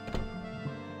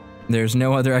 There's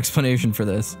no other explanation for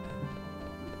this.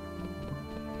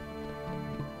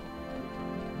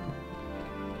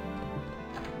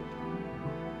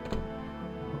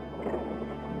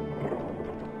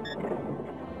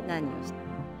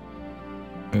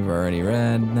 We've already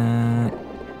read that.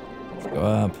 Let's go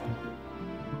up.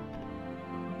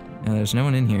 Yeah, there's no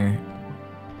one in here.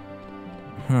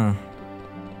 Huh.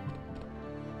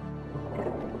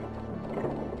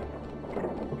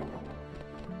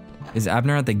 Is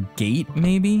Abner at the gate,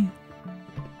 maybe?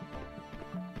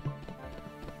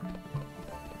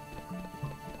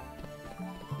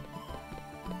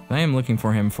 I am looking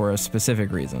for him for a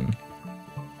specific reason.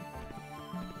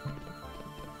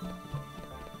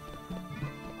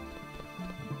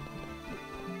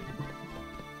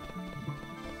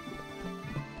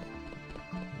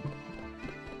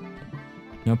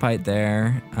 No pite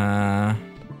there. I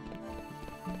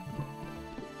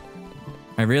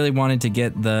really wanted to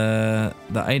get the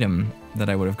item that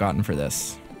I would have gotten for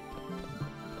this.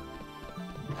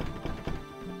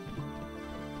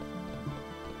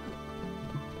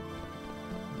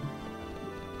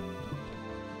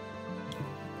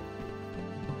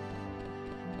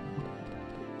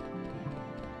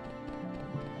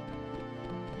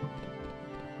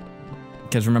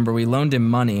 Because remember, we loaned him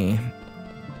money,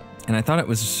 and I thought it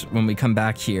was when we come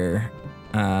back here,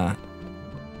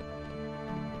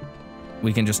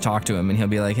 we can just talk to him and he'll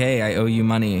be like, hey, I owe you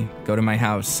money. Go to my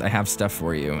house. I have stuff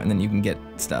for you. And then you can get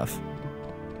stuff.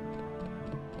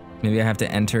 Maybe I have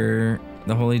to enter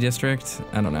the Holy District?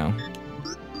 I don't know.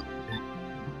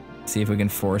 See if we can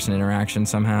force an interaction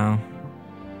somehow.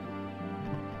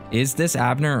 Is this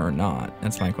Abner or not?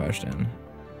 That's my question.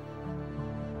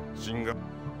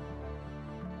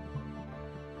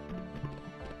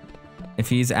 If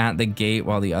he's at the gate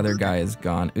while the other guy is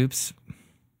gone. Oops.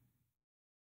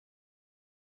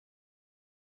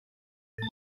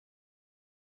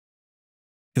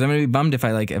 Because I'm gonna be bummed if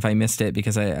I missed it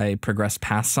because I progressed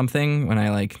past something when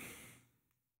I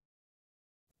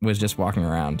was just walking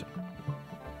around.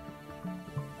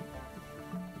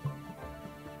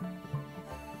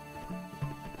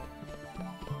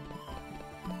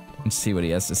 Let's see what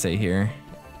he has to say here.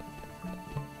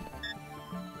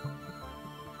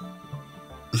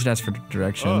 We should ask for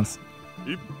directions.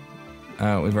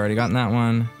 Oh, we've already gotten that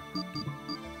one.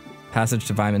 Passage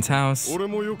to Vaiman's house.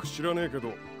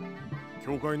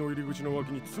 教会の入り口の脇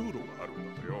に通路がある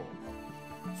んだとよ。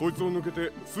そいつを抜け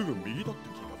てすぐ右だって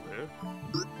聞いたぜ。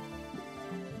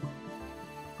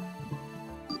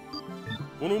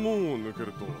この門を抜け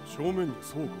ると正面に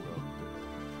倉庫があっ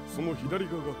て、その左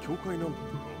側が教会なんだ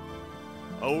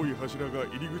とよ。青い柱が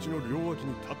入り口の両脇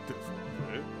に立ってるそう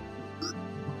だぜ。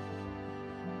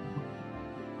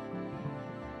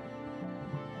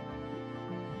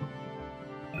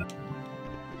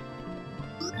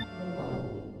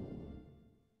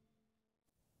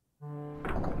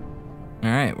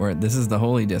Alright, this is the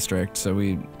Holy District, so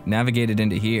we navigated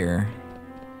into here.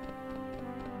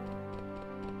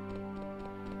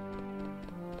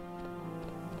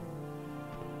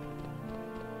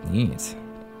 Neat.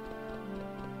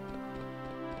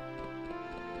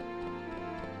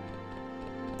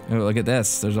 Oh, look at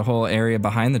this. There's a whole area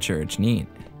behind the church. Neat.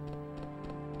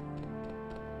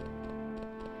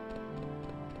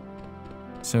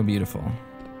 So beautiful.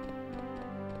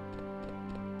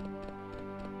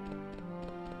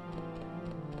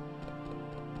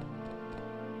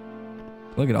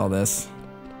 Look at all this.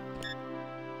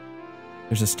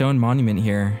 There's a stone monument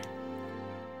here.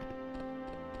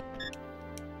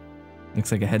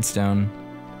 Looks like a headstone.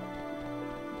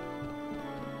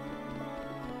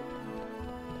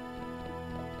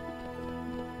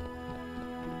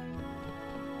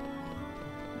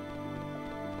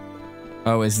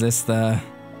 Oh, is this the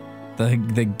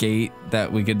gate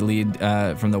that we could lead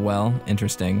from the well?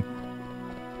 Interesting.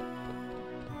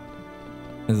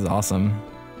 This is awesome.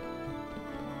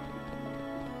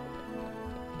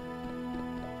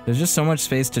 There's just so much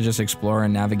space to just explore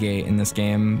and navigate in this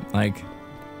game. Like,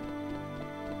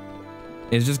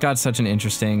 it's just got such an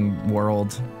interesting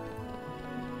world.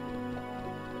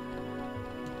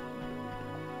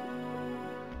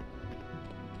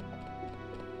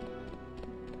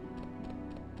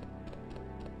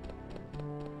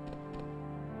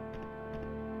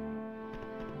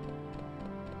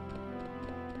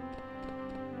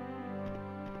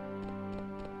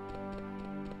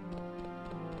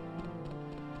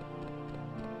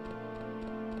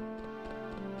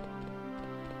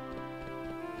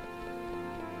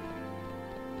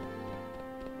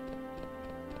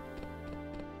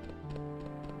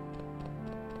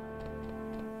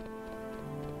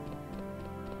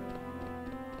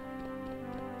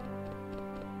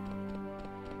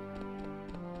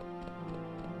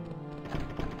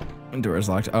 Door's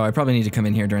locked. Oh, I probably need to come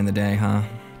in here during the day, huh?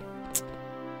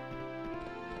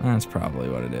 That's probably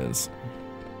what it is.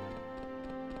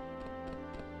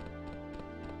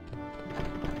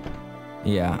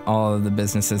 Yeah, all of the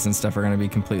businesses and stuff are going to be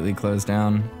completely closed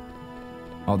down.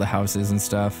 All the houses and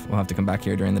stuff. We'll have to come back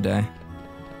here during the day.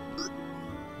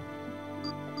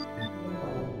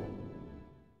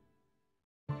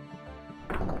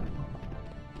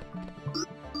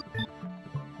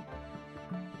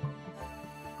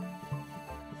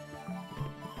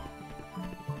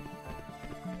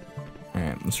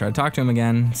 Let's try to talk to him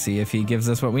again, see if he gives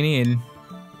us what we need.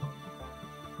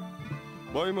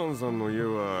 Vaimanさんの家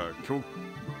は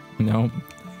Nope.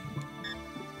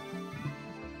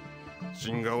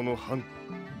 新顔の藩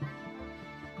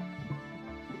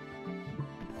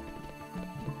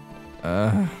エ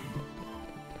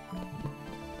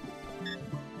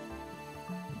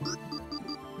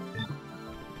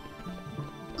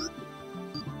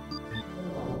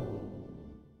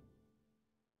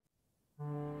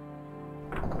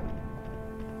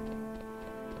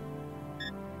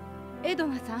ド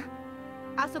ナさん、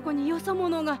あそこによそ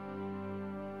者が。あ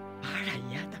ら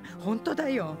やだ、本当だ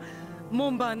よ。モ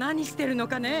ンバは何してるの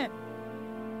かね。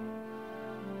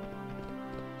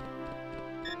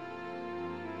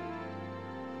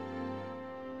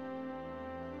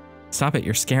Stop it,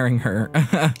 you're scaring her.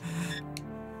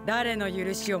 誰の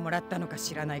許しをもらったのか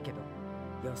知らないけど、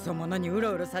よそ者にう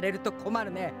ろうろされると困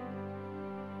るね。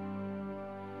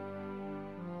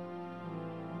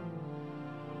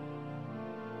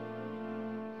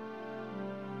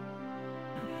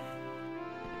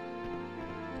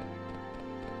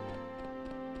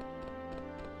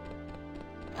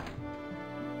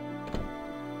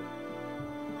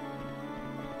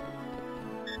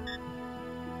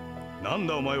なん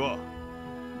だお前は。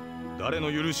誰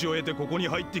の許しを得てここに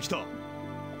入ってきた。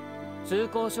通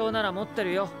行証なら持って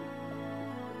るよ。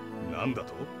なんだ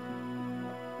と。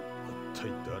一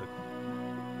体誰か。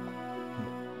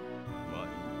まあ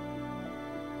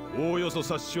いい。おおよそ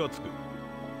察しはつく。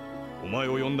お前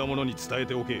を呼んだ者に伝え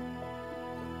ておけ。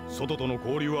外との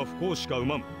交流は不幸しか生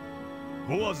まん。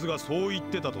ボアズがそう言っ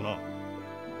てたとな。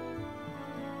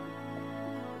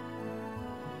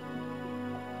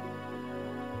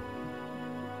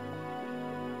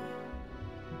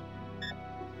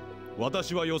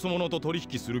私はよそ者と取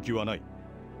引する気はない。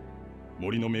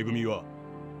森の恵みは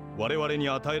我々に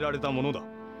与えられたものだ。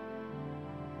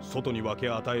外に分け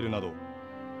与えるなど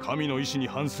神の意志に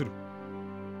反する。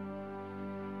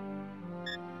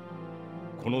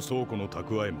この倉庫の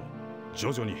蓄えも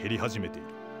徐々に減り始めている。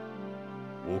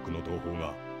多くの同胞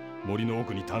が森の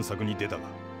奥に探索に出たが、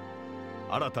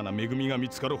新たな恵みが見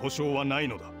つかる保証はない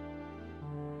のだ。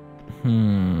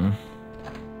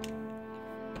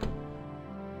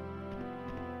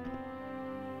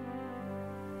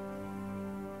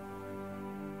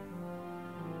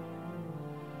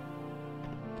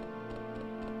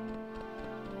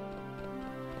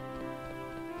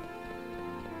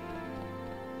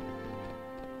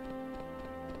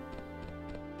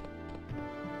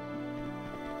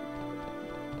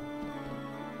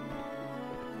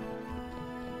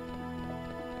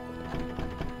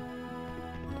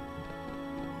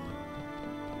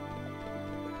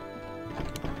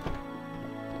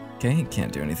Okay,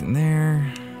 can't do anything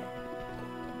there.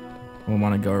 We'll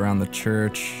want to go around the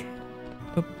church.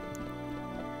 Oop.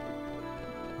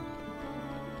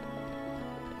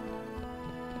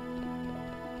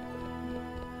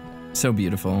 So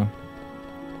beautiful.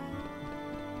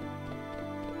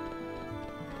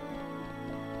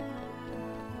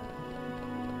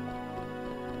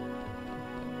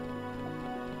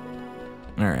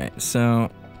 All right,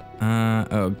 so,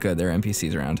 oh good, there are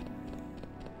NPCs around.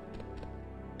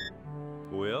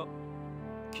 おや、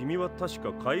君は確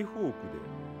か解放区で。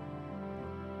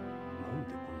なん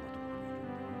でこんなとこ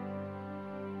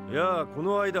ろにいるんだ。いや、こ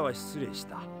の間は失礼し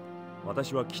た。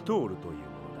私はキトールというものだ。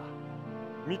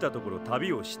見たところ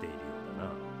旅をしているようだ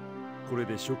な。これ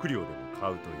で食料でも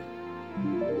買うという。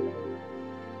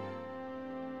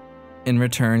In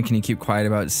return, can you keep quiet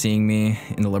about seeing me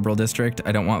in the liberal district?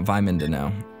 I don't want Vaiman to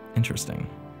know. Interesting.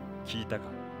 聞いたか、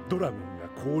ドラゴンが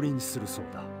降臨するそう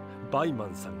だ。バイマ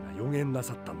ンさんが予言な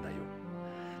さったんだよ。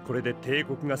これで帝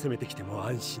国が攻めてきても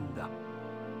安心だ。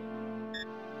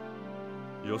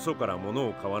よそから物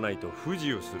を買わないと不自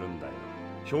由するんだよ。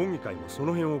評議会もそ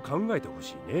の辺を考えてほ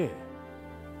しいね。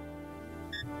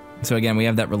So again, we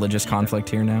have that religious conflict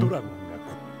here now.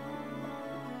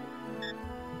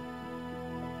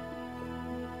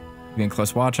 Being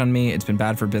close watch on me. It's been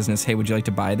bad for business. Hey, would you like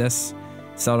to buy this?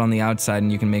 Sell it on the outside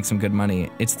and you can make some good money.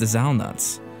 It's the Zal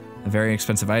nuts. A very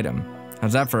expensive item.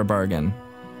 How's that for a bargain?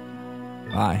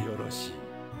 Bye.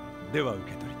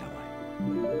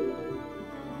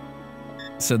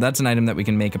 So that's an item that we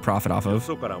can make a profit off of.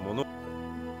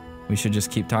 We should just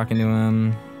keep talking to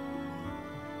him,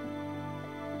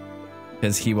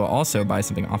 because he will also buy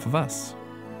something off of us.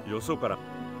 I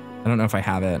don't know if I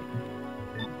have it.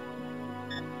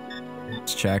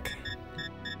 Let's check.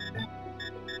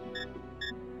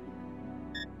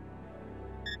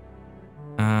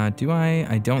 Do I?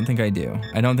 I don't think I do.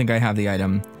 I don't think I have the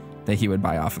item that he would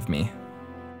buy off of me.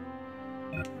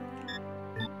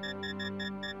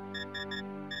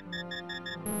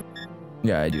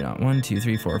 Yeah, I do not. 1, 2,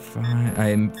 3, 4, 5.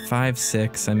 I'm 5,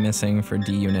 6. I'm missing for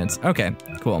D units. Okay,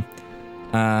 cool.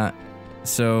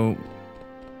 So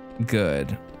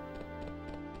good.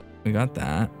 We got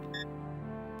that.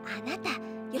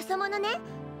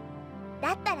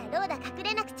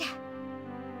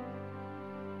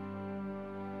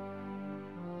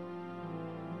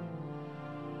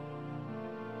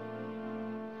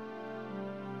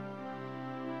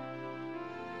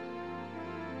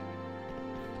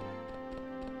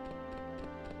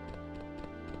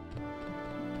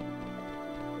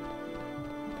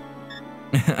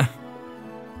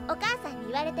 お母さんに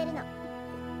言われてるの。よ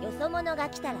そ者が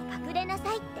来たら隠れな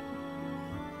さいって。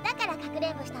だからかく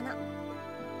れんぼしたの。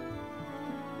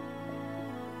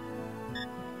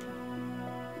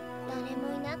誰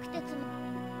もいなくてつも。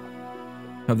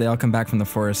 Hope they all come back from the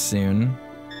forest soon.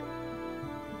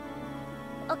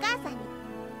 お母さんに。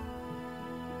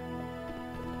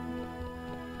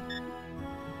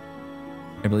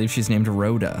I believe she's named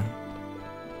Rhoda.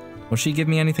 Will she give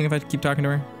me anything if I keep talking to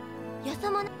her? よ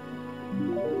そ者。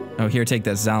 Oh, here, take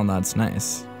this. Zalnuts.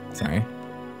 Nice. Sorry.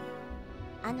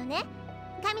 あのね、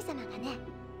神様がね、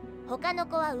他の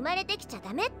子は生まれてきちゃ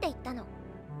ダメって言ったの。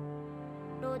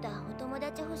ローダ、お友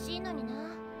達欲しいのにな。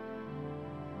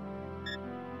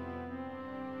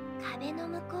壁の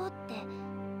向こうって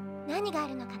何があ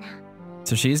るのかな?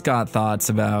 So she's got thoughts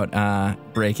about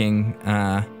breaking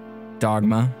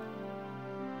dogma.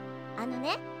 あの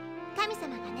ね、神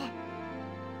様がね。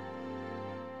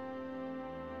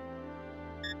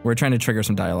 We're trying to trigger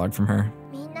some dialogue from her.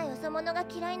 みんなよそ者が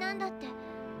嫌いなんだって。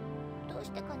どう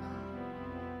してかな。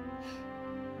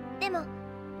でも、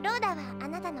ローダはあ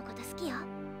なたのこと好きよ。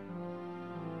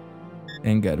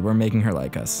 And good. We're making her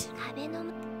like us. 壁の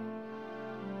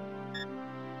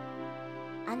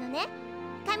あのね、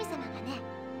神様がね、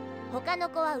他の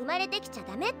子は生まれてきちゃ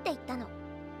ダメって言ったの。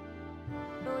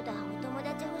ローダ、お友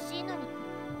達欲しいのに。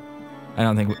I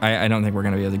don't think we're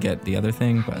gonna be able to get the other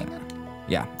thing, but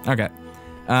yeah. Okay.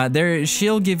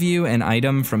 She'll give you an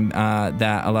item from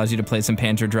that allows you to play some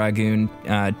Panzer Dragoon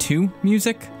II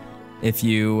music if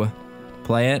you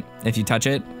play it, if you touch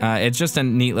it. It's just a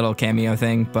neat little cameo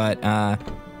thing, but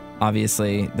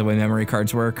obviously the way memory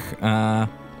cards work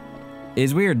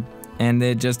is weird, and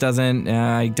it just doesn't.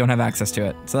 I don't have access to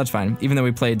it, so that's fine. Even though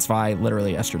we played Zwei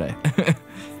literally yesterday.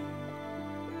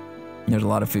 There's a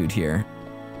lot of food here.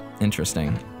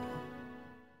 Interesting.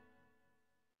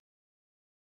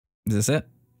 Is this it?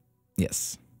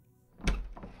 Yes.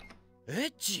 エ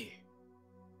ッチ。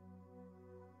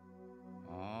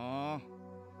ああ、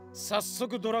早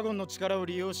速ドラゴンの力を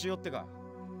利用しようってか。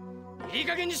いい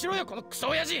加減にしろよ、このクソ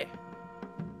親父。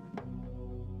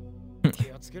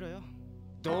気をつけろよ。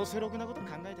どうせろくなこと考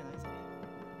えてないぜ。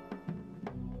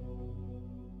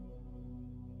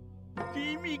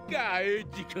君か、エ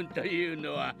ッジ君という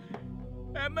のは。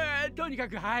まあ、とにか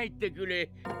く入ってくれ。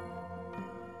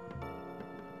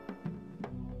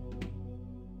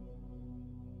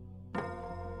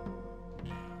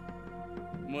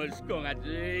息子が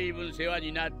ずいぶん世話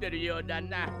になってるようだ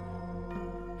な。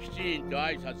きちんと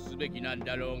挨拶すべきなん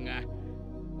だろうが、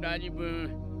何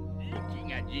分時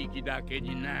期が時期だけ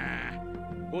にな。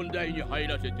本題に入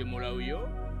らせてもらうよ。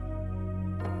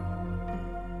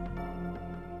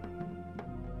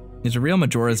There's a real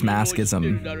Majora's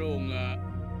Maskism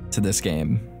to this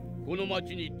game. この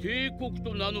町に帝国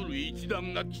と名乗る一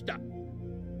団が来た。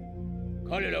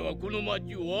彼らはこの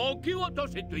町を明け渡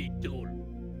せと言っておる。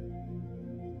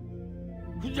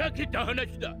ふざけた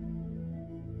話だ。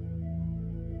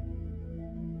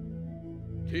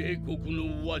帝国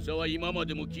の噂は今ま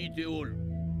でも聞いておる。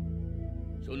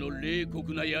その冷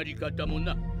酷なやり方も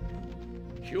な。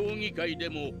評議会で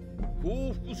も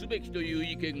報復すべきという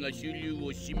意見が主流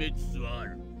を占めつつあ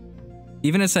る。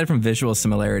Even aside from visual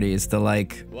similarities, the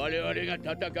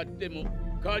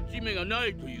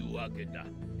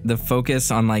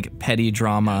focus on like petty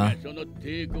drama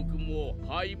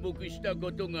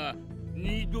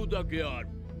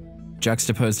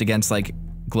juxtaposed against like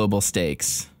global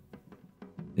stakes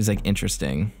is like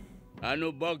interesting. あ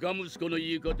のバカ息子の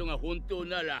言うことが本当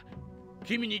なら、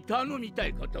君に頼みた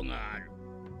いことがある。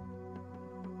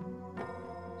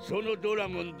そのドラ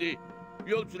ゴンで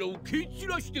奴らを蹴散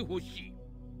らしてほしい。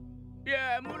い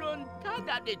や、無論た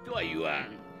だでとは言わ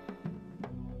ん。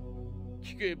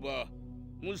聞けば、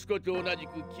息子と同じ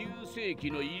く9世紀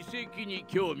の遺跡に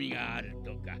興味がある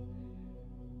とか。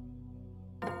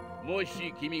も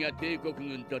し君が帝国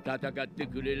軍と戦って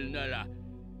くれるなら、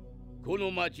こ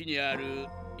の町にある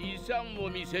遺産を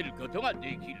見せることが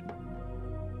できる。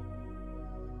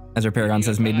As our Paragon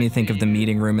says, made me think of the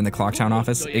meeting room in the Clocktown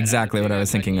office. Exactly what I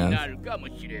was thinking of.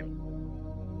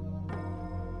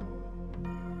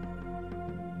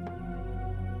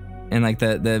 And like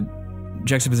the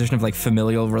juxtaposition of like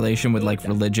familial relation with like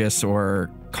religious or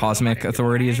cosmic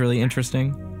authority is really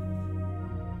interesting.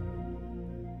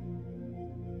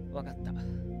 わかった。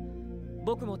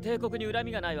僕も帝国に恨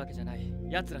みがないわけじゃない。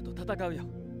奴らと戦うよ。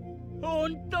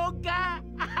本当か？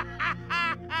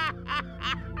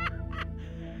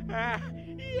い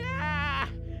や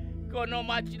ー、この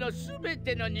町のすべ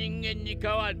ての人間に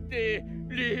代わって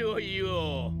礼を言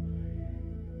おう。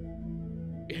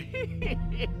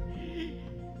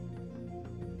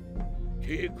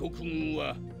帝国軍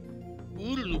は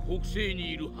ウルの北西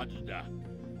にいるはずだ。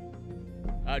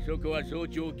あそこは早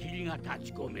朝霧が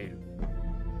立ち込める。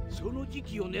その時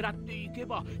期を狙っていけ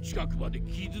ば近くまで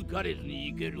気づかれずに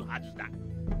行けるはずだ。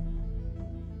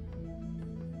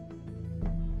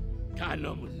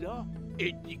頼むぞ、エ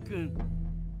ッジ君。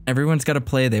Everyone's got a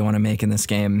play they want to make in this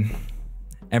game.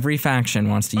 Every faction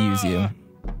wants to use you.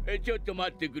 ちょっと待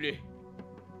ってくれ。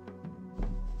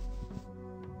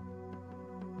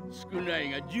少ない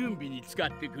が準備に使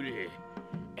ってくれ。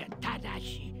ただ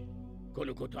し、こ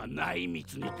のことは内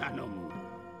密に頼む。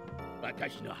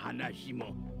私の話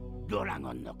もドラ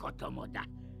ゴンのこともだ。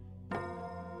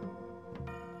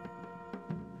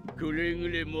くれぐ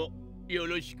れもよ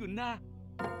ろしくな。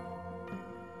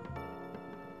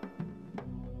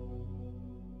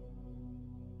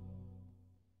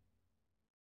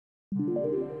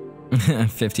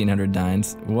$1,500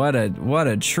 dines. What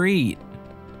a treat.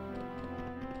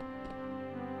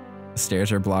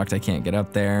 Stairs are blocked. I can't get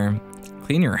up there.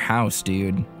 Clean your house,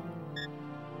 dude.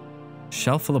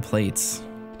 Shelf full of plates.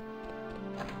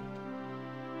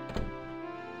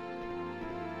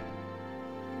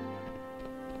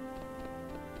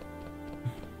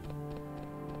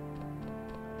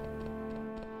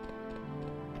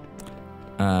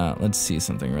 Let's see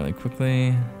something really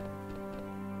quickly.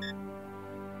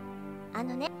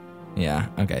 Yeah,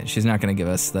 okay. She's not gonna give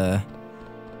us the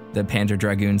Panzer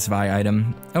Dragoon Zwei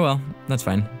item. Oh well, that's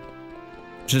fine.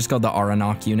 It's just called the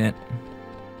Aranok unit.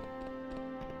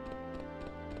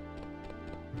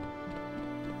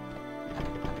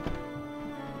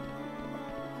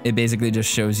 It basically just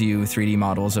shows you 3D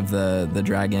models of the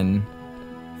dragon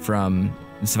from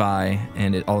Zwei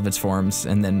and all of its forms,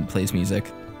 and then plays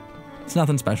music. It's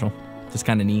nothing special, just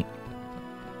kind of neat.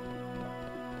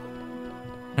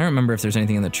 I don't remember if there's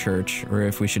anything in the church, or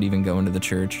if we should even go into the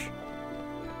church.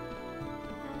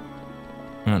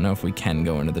 I don't know if we can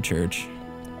go into the church.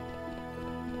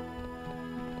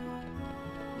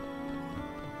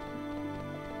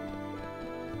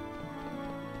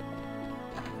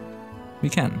 We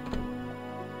can.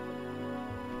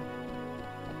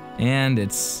 And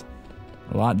it's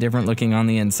a lot different looking on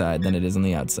the inside than it is on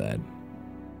the outside.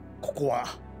 ここは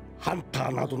ハンタ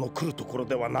ーなどの来るところ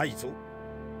ではないぞ。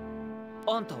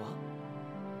あんたは？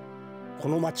こ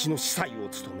の町の司祭を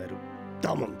務める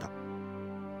ダモンだ。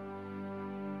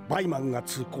バイマンが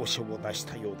通行証を出し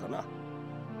たようだな。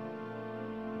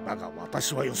だが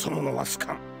私はよそ者は好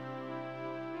かん。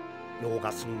用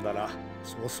が済んだら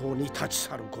早々に立ち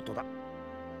去ることだ。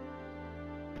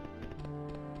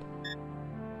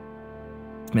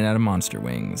Made out of monster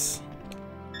wings.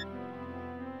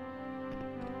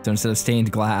 So instead of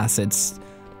stained glass, it's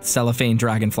cellophane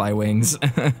dragonfly wings.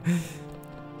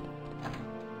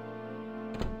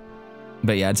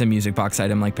 But yeah, it's a music box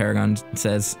item like Paragon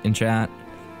says in chat.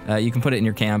 You can put it in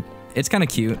your camp. It's kind of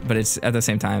cute, but it's at the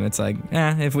same time, it's like,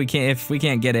 if we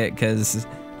can't get it because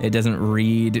it doesn't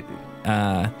read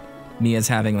me as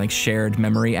having like shared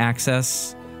memory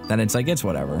access, then it's like, it's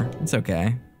whatever. It's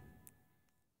okay.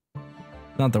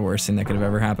 Not the worst thing that could have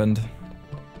ever happened.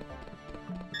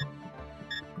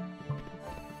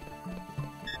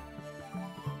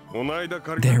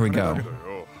 There we go.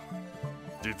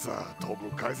 実は当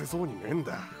分返せそうにねえん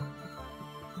だ。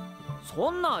そ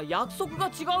んな約束が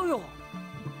違うよ。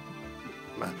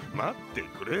待って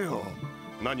くれよ。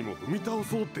何も踏み倒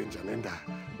そうってんじゃねえんだ。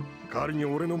代わりに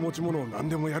俺の持ち物を何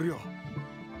でもやるよ。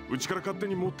うちから勝手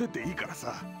に持ってっていいから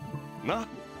さ。な。わ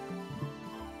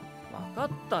かっ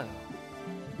たよ。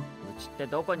うちって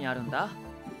どこにあるんだ？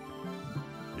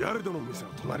ヤレドの店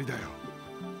の隣だよ。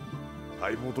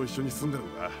相棒と一緒に住んでる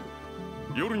んだ。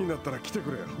夜になったら来て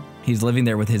くれよ。He's living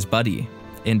there with his buddy.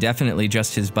 Indefinitely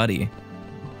just his buddy.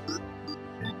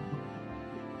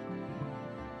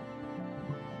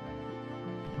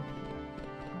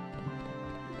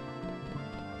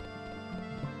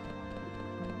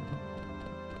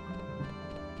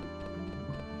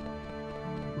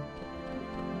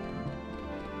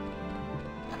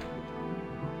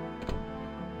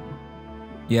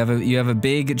 You have a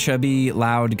big, chubby,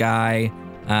 loud guy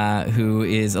who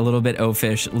is a little bit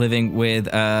oafish, living with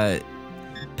a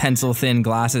pencil-thin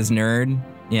glasses nerd.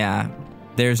 Yeah,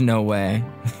 there's no way.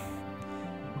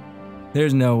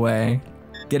 There's no way.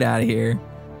 Get out of here.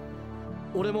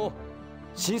 俺も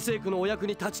新政府のお役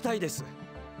に立ちたいです。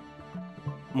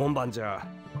門番じゃ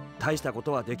大したこ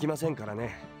とはできませんから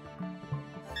ね。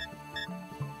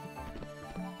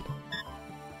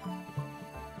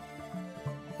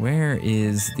Where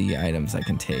is the items I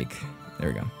can take? There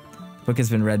we go. Book has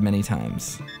been read many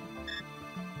times.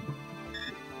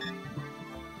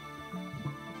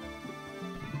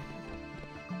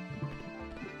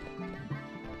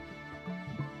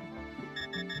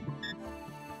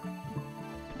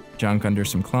 junk under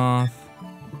some cloth.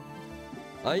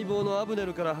 相棒のアブネ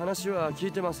ルから話は聞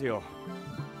いてますよ。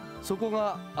そこ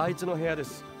があいつの部屋で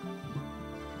す。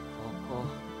ここ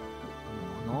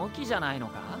物置じゃないの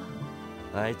か？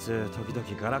あいつ時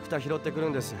々ガラクタ拾ってくる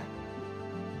んです。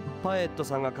パエット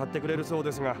さんが買ってくれるそう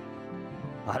ですが、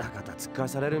あらかた突っ返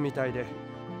されるみたいで。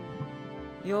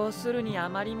要するに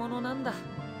余り物なんだ。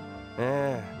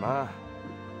ええ、まあ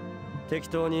適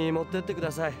当に持ってってく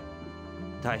ださい。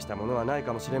大したものはない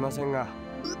かもしれませんが。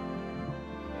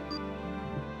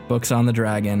Books on the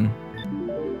Dragon.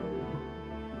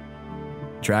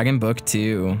 Dragon Book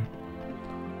 2.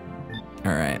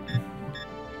 Alright.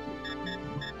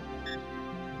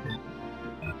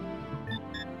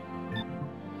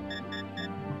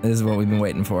 This is what we've been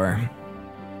waiting for.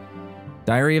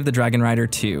 Diary of the Dragon Rider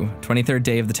 2, 23rd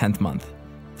day of the 10th month.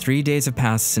 3 days have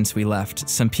passed since we left.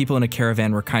 Some people in a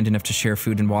caravan were kind enough to share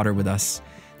food and water with us.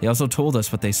 They also told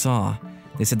us what they saw.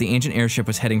 They said the ancient airship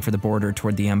was heading for the border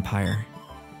toward the Empire.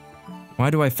 Why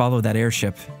do I follow that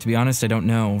airship? To be honest, I don't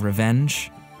know.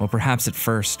 Revenge? Well, perhaps at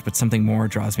first, but something more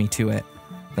draws me to it.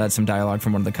 That's some dialogue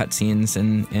from one of the cutscenes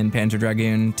in Panzer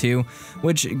Dragoon 2,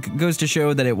 which goes to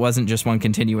show that it wasn't just one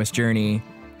continuous journey.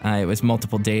 It was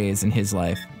multiple days in his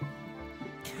life.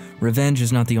 Revenge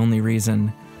is not the only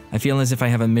reason. I feel as if I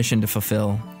have a mission to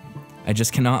fulfill. I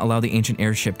just cannot allow the ancient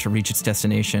airship to reach its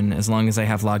destination. As long as I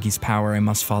have Lagi's power, I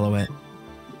must follow it.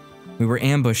 We were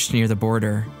ambushed near the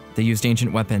border. They used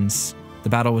ancient weapons. The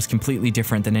battle was completely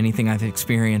different than anything I've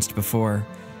experienced before.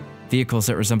 Vehicles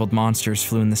that resembled monsters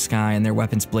flew in the sky and their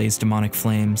weapons blazed demonic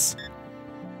flames.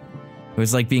 It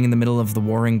was like being in the middle of the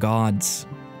warring gods,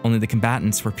 only the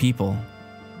combatants were people.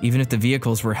 Even if the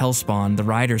vehicles were hellspawn, the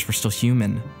riders were still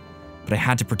human. But I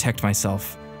had to protect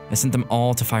myself. I sent them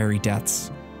all to fiery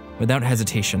deaths, without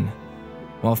hesitation.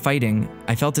 While fighting,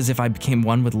 I felt as if I became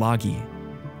one with Lagi.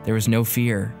 There was no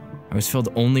fear. I was filled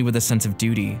only with a sense of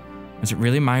duty. Was it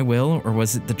really my will, or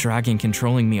was it the dragon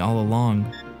controlling me all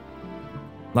along?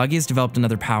 Lagi has developed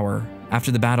another power.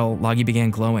 After the battle, Lagi began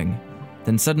glowing.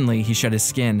 Then suddenly, he shed his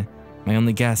skin. My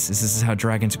only guess is this is how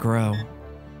dragons grow.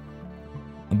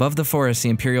 Above the forest, the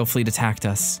Imperial fleet attacked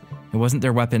us. It wasn't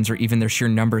their weapons or even their sheer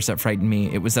numbers that frightened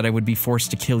me, it was that I would be forced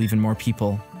to kill even more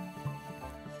people.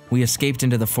 We escaped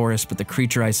into the forest, but the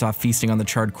creature I saw feasting on the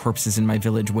charred corpses in my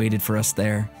village waited for us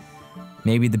there.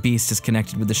 Maybe the beast is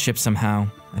connected with the ship somehow.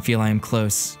 I feel I am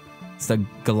close. It's the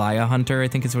Goliath Hunter, I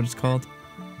think is what it's called.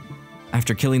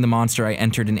 After killing the monster, I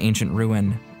entered an ancient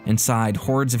ruin. Inside,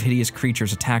 hordes of hideous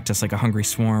creatures attacked us like a hungry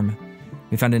swarm.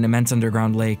 We found an immense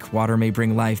underground lake. Water may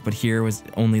bring life, but here was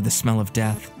only the smell of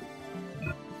death.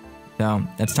 So,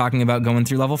 that's talking about going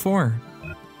through level 4.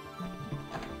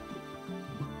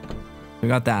 We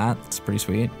got that. It's pretty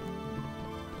sweet.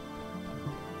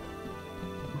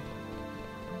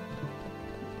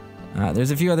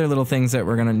 There's a few other little things that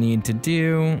we're gonna need to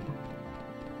do.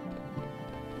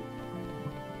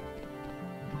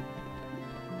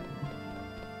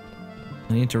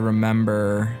 I need to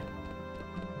remember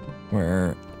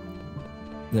where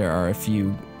there are a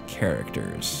few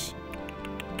characters.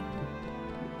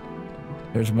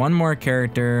 There's one more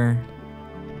character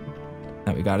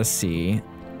that we gotta see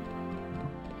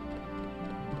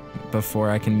before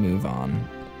I can move on.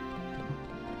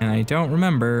 And I don't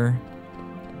remember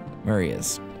where he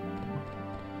is.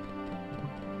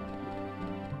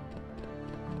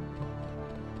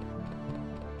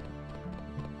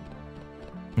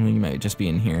 I think he might just be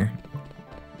in here.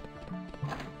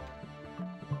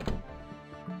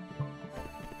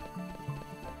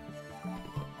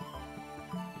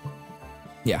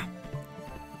 Yeah.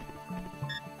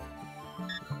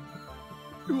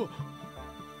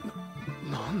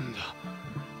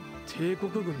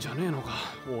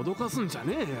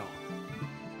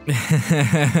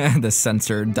 The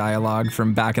censored dialogue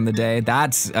from back in the day.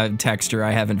 That's a texture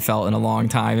I haven't felt in a long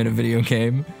time in a video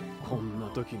game.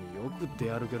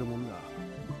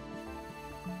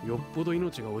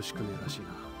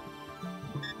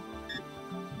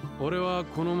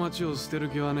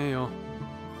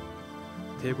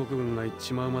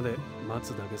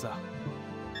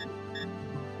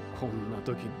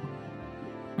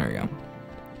 There we go.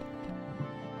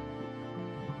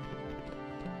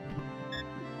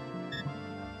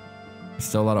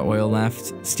 Still a lot of oil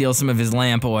left. Steal some of his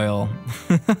lamp oil.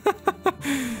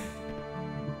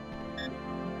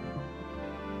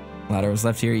 Ladder was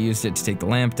left here. He used it to take the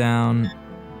lamp down.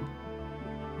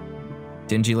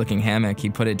 Dingy looking hammock. He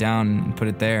put it down and put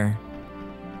it there.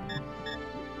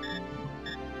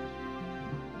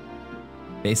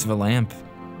 Base of a lamp.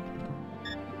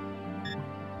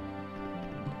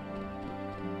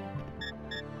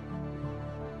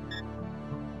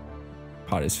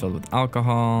 Pot is filled with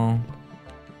alcohol.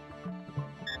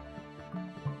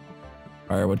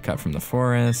 Firewood cut from the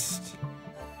forest.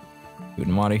 Food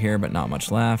and water here, but not much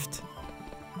left.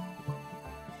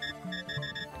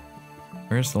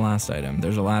 Where's the last item?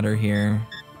 There's a ladder here.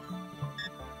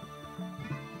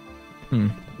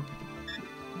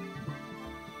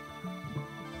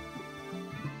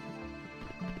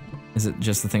 Is it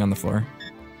just the thing on the floor?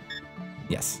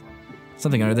 Yes.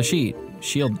 Something under the sheet.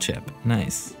 Shield chip.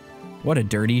 Nice. What a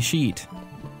dirty sheet.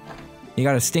 You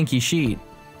got a stinky sheet.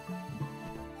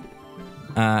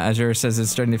 Azure says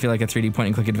it's starting to feel like a 3D point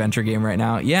and click adventure game right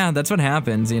now. Yeah, that's what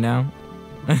happens, you know?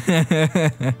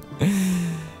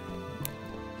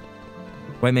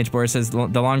 White Mage Boris says, the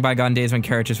long bygone days when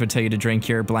characters would tell you to drink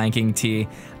your blanking tea.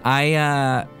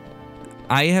 I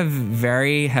have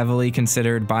very heavily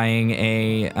considered buying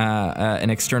an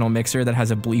external mixer that has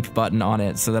a bleep button on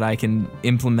it so that I can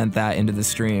implement that into the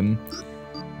stream.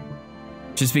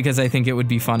 Just because I think it would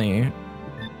be funny.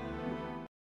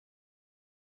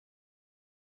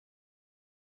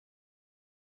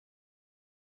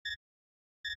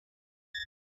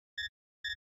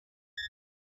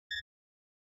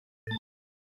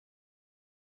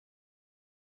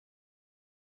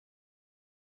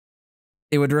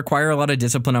 It would require a lot of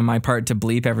discipline on my part to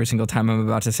bleep every single time I'm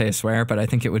about to say a swear, but I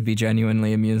think it would be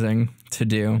genuinely amusing to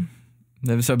do.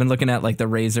 So I've been looking at like the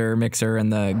Razer mixer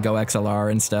and the Go XLR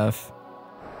and stuff.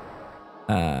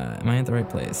 Am I at the right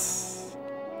place?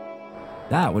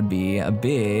 That would be a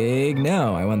big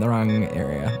no. I went the wrong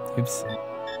area. Oops.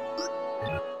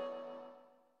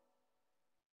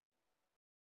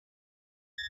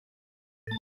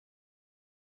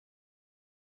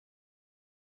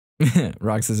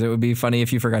 Rock says it would be funny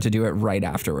if you forgot to do it right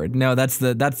afterward. No, that's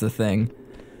the thing.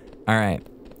 All right.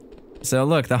 So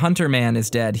look, the hunter man is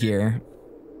dead here.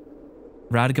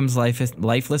 Radgam's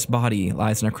lifeless body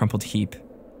lies in a crumpled heap.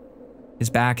 His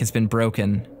back has been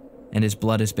broken, and his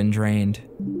blood has been drained.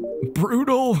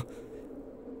 Brutal!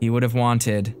 He would have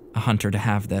wanted a hunter to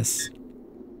have this.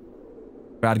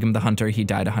 Radgam the hunter, he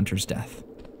died a hunter's death.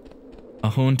 A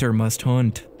hunter must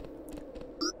hunt.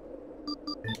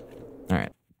 All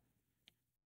right.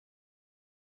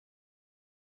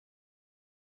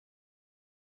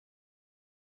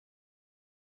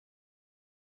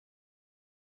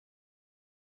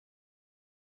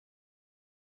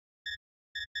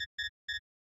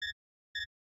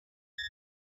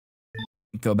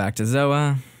 Go back to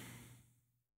Zoa.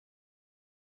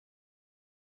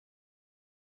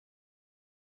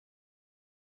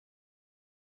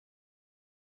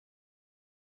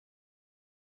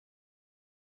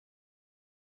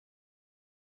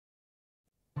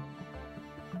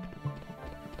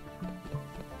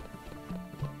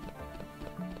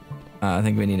 I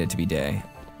think we need it to be day,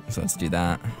 so let's do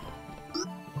that.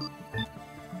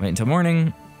 Wait until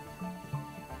morning.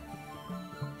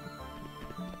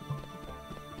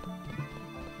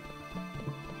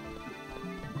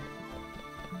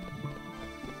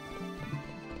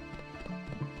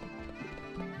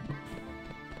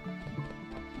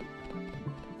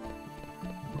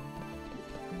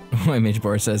 Mage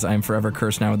Boar says, "I'm forever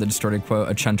cursed now with the distorted quote.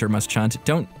 A chunter must chunt.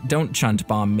 Don't chunt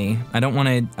bomb me. I don't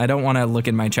want to look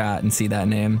in my chat and see that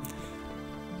name."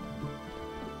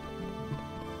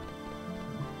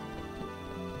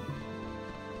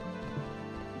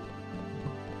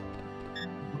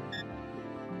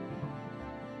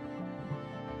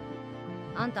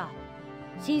 Anta,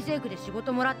 新政府で仕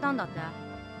事もらったんだって。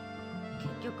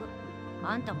結局、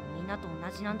あんたもみんなと同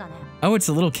じなんだね。Oh, it's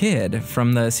a little kid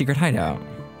from the secret hideout.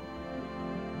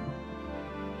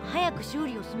 早く修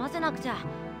理を済ませなくちゃ。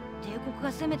帝国が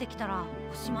攻めてきたら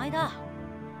おしまいだ。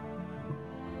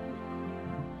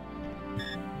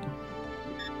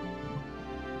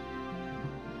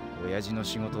親父の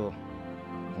仕事、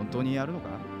本当にやるのか？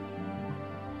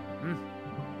うん。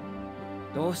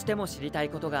どうしても知りたい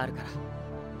ことがあるから。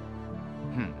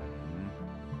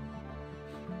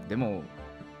でも、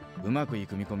うまくい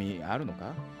く見込みあるの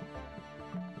か？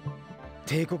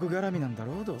帝国絡みなんだ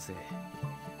ろう、どうせ。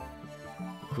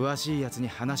詳しいやつに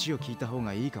話を聞いた方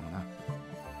がいいかもな。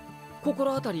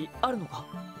心当たりあるのか？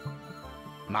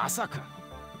まさか。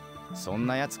そん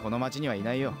なやつこの町にはい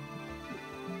ないよ。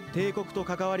帝国と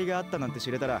関わりがあったなんて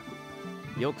知れたら、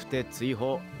よくて追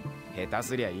放、下手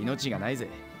すりゃ命がないぜ。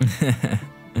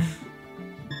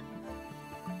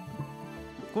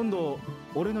今度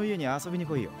俺の家に遊びに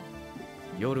来いよ。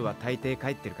夜は大抵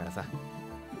帰ってるからさ。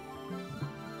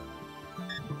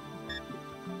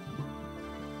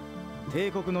帝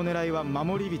国の狙いは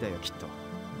守り火だよ、きっと。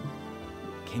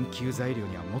研究材料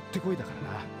にはもってこいだか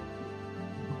らな。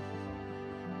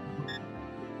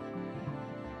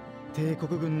帝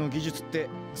国軍の技術って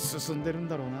進んでるん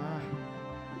だろうな。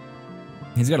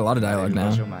 He's got a lot of dialogue now.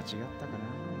 間違ったかな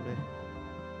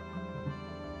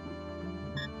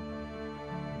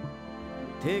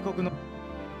俺。帝国の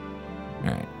All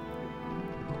right.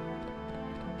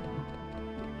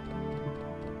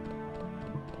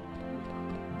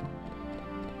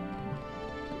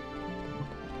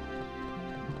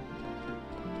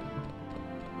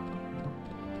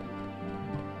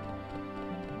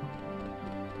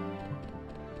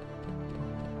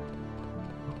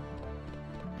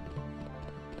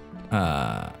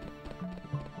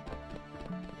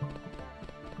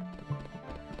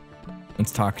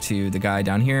 Let's talk to the guy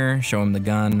down here, show him the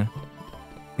gun.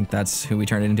 I think that's who we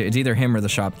turned it into. It's either him or the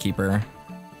shopkeeper.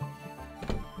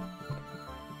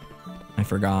 I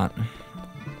forgot.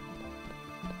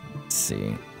 Let's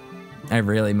see. I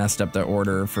really messed up the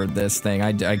order for this thing.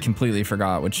 I completely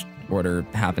forgot which order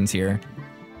happens here.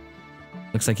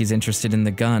 Looks like he's interested in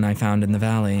the gun I found in the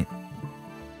valley.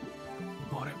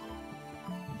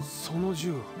 その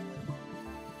銃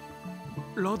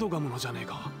ラドガムのじゃねえ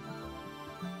か。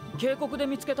渓谷で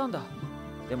見つけたんだ。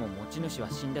でも持ち主は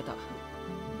死んでた。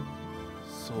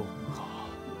そうか。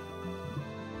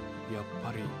やっ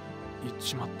ぱり行っ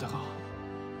ちまったか。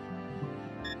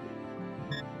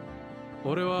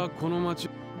俺はこの町。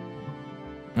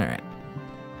All right.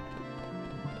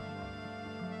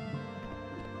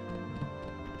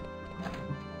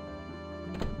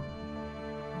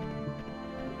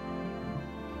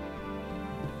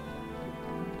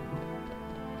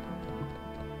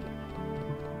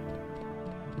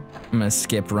 I'm gonna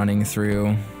skip running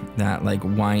through that like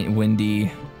windy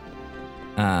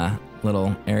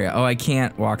little area. Oh, I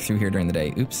can't walk through here during the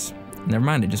day. Oops. Never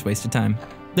mind, I just wasted time.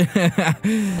 This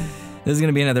is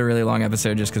gonna be another really long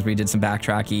episode just because we did some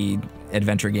backtracky,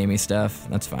 adventure gamey stuff.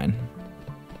 That's fine.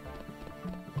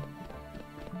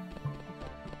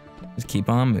 Just keep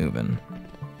on moving.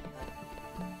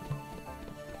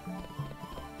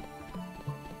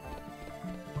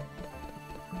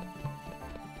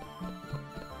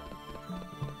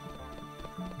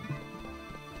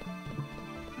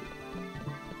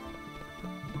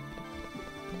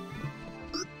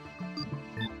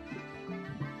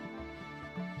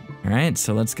 All right,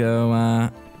 so let's go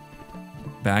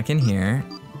back in here.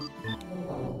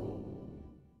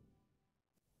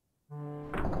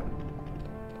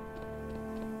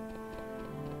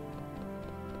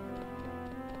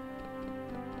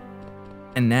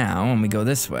 And now, when we go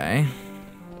this way,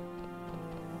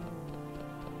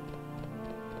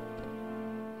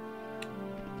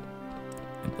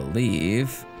 I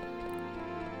believe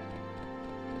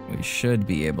we should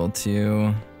be able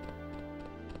to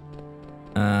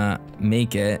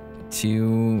make it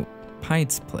to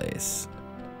Pite's place.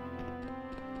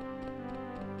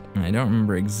 I don't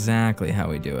remember exactly how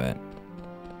we do it.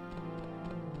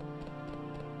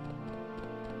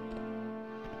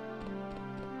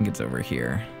 I think it's over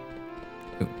here.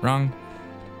 Ooh, wrong.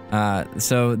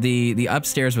 So the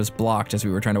upstairs was blocked as we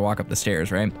were trying to walk up the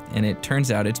stairs, right? And it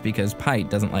turns out it's because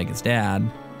Pite doesn't like his dad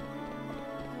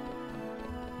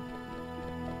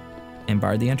and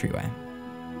barred the entryway.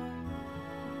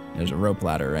 There's a rope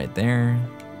ladder right there.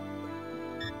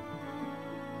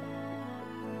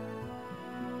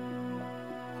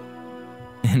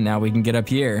 And now we can get up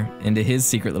here into his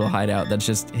secret little hideout. That's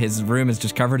just, his room is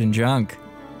just covered in junk.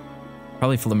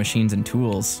 Probably full of machines and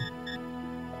tools.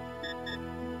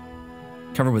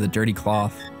 Covered with a dirty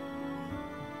cloth.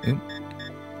 Oop.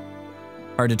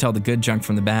 Hard to tell the good junk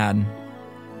from the bad.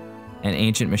 An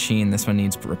ancient machine, this one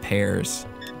needs repairs.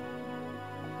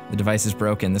 The device is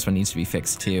broken, this one needs to be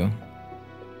fixed too.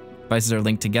 Devices are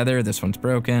linked together, this one's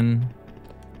broken.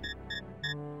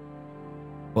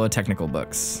 Full of technical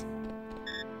books.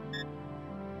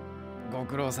 ご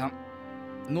苦労さん。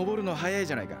登るの早い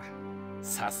じゃないか。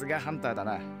さすがハンターだ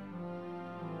な。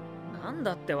なん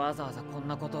だってわざわざこん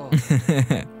なことを。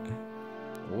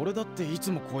俺だってい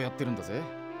つもこうやってるんだぜ。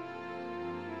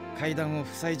階段を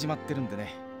塞いじまってるんで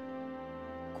ね。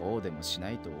こうでもし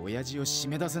ないと親父を締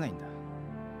め出せないんだ。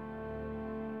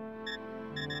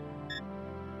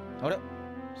あれ、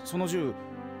その銃、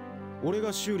俺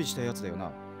が修理したやつだよ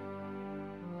な。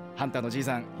ハンターのじい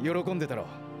さん、喜んでたろ。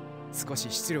少し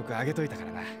出力上げといたか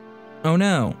らな。Oh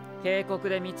no. 渓谷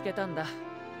で見つけたんだ。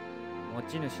持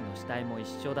ち主の死体も一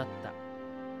緒だった。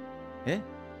え？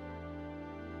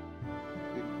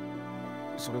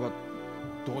それが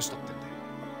どうしたってんだよ。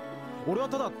俺は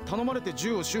ただ頼まれて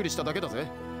銃を修理しただけだぜ。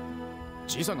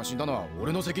じいさんが死んだのは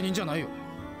俺の責任じゃないよ。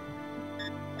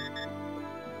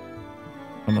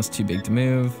Almost too big to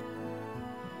move.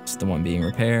 Just the one being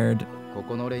repaired. こ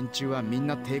この連中はみん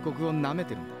な帝国を舐め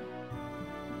てるんだ。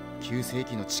旧世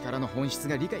紀の力の本質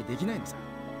が理解できないのさ。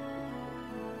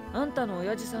あんたの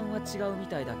親父さんは違うみ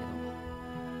たいだけど。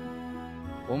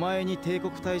お前に帝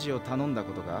国退治を頼んだ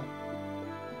ことが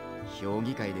評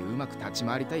議会でうまく立ち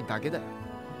回りたいだけだよ。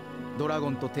ドラゴ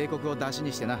ンと帝国を出し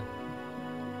にしてな。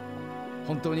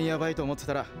本当にヤバいと思って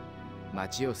たら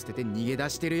町を捨てて逃げ出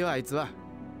してるよ、あいつは。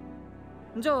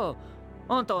じゃあ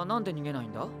あんたはなんで逃げない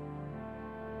んだ？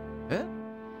え？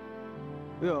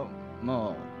いや、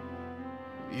ま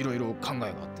あいろいろ考えが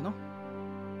あってな。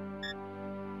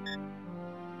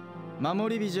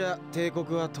守り火じゃ帝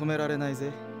国は止められない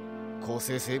ぜ。構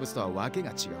成生物とはわけが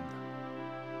違うんだ。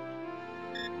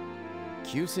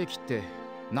旧世紀って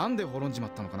なんで滅んじま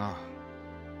ったのかな。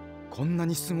こんな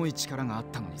にすごい力があっ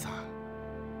たのにさ。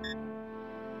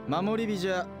守り火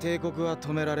じゃ帝国は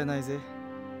止められないぜ。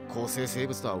構成生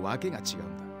物とはわけが違う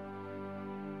んだ。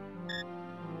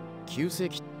旧世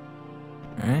紀。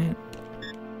Alright.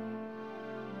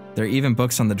 There are even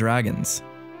books on the dragons.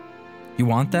 You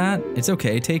want that? It's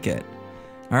okay, take it.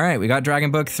 Alright, we got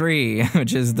Dragon Book 3,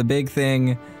 which is the big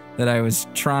thing that I was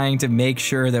trying to make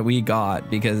sure that we got,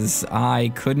 because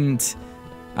I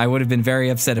would have been very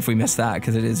upset if we missed that,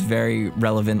 because it is very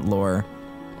relevant lore.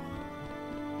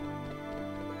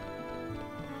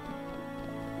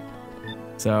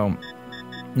 So,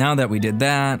 now that we did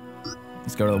that,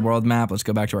 let's go to the world map, let's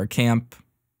go back to our camp.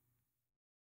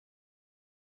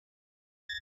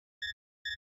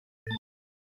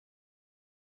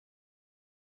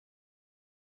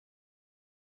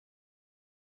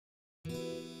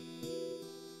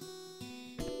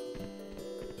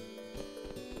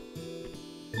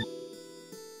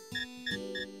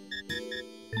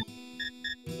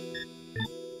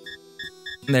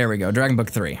 There we go, Dragon Book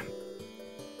 3.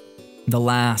 The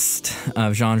last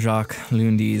of Jean-Jacques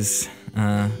Lundy's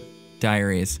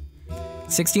diaries.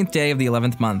 16th day of the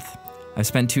 11th month. I've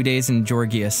spent 2 days in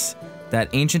Georgius. That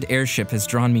ancient airship has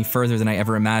drawn me further than I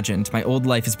ever imagined. My old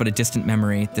life is but a distant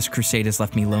memory. This crusade has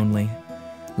left me lonely.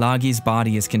 Lagi's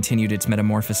body has continued its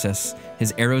metamorphosis.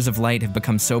 His arrows of light have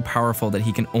become so powerful that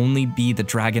he can only be the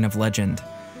dragon of legend.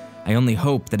 I only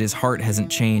hope that his heart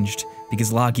hasn't changed,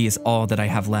 because Lagi is all that I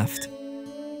have left.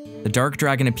 The dark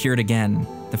dragon appeared again.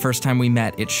 The first time we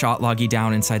met, it shot Lagi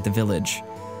down inside the village.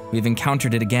 We've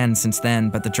encountered it again since then,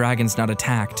 but the dragon's not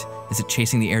attacked. Is it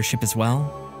chasing the airship as well?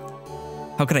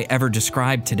 How could I ever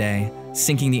describe today,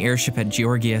 sinking the airship at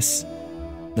Georgius,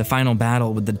 the final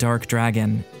battle with the dark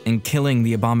dragon, and killing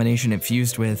the abomination it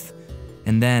fused with?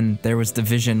 And then there was the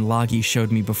vision Lagi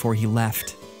showed me before he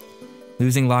left.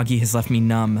 Losing Lagi has left me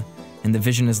numb, and the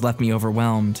vision has left me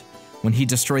overwhelmed. When he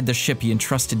destroyed the ship, he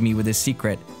entrusted me with his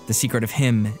secret, the secret of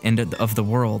him and of the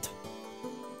world.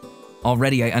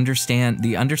 Already, the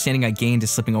understanding I gained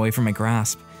is slipping away from my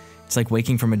grasp. It's like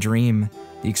waking from a dream.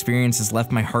 The experience has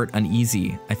left my heart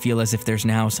uneasy. I feel as if there's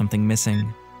now something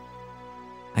missing.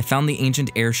 I found the ancient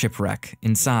airship wreck.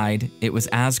 Inside, it was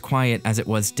as quiet as it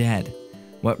was dead.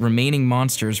 What remaining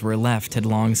monsters were left had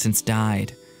long since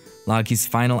died. Lagi's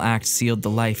final act sealed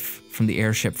the life from the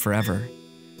airship forever.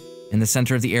 In the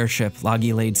center of the airship,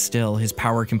 Lagi laid still, his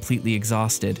power completely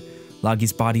exhausted.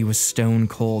 Lagi's body was stone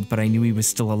cold, but I knew he was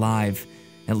still alive.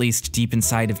 At least deep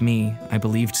inside of me, I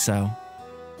believed so.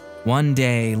 One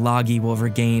day, Lagi will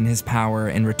regain his power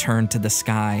and return to the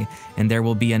sky, and there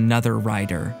will be another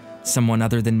rider, someone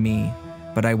other than me.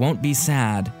 But I won't be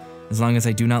sad. As long as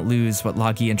I do not lose what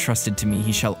Lagi entrusted to me,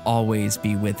 he shall always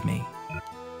be with me.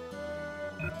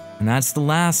 And that's the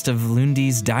last of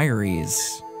Lundy's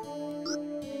diaries.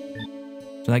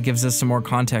 So that gives us some more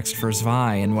context for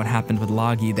Zwei and what happened with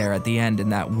Lagi there at the end in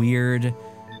that weird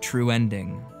true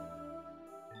ending.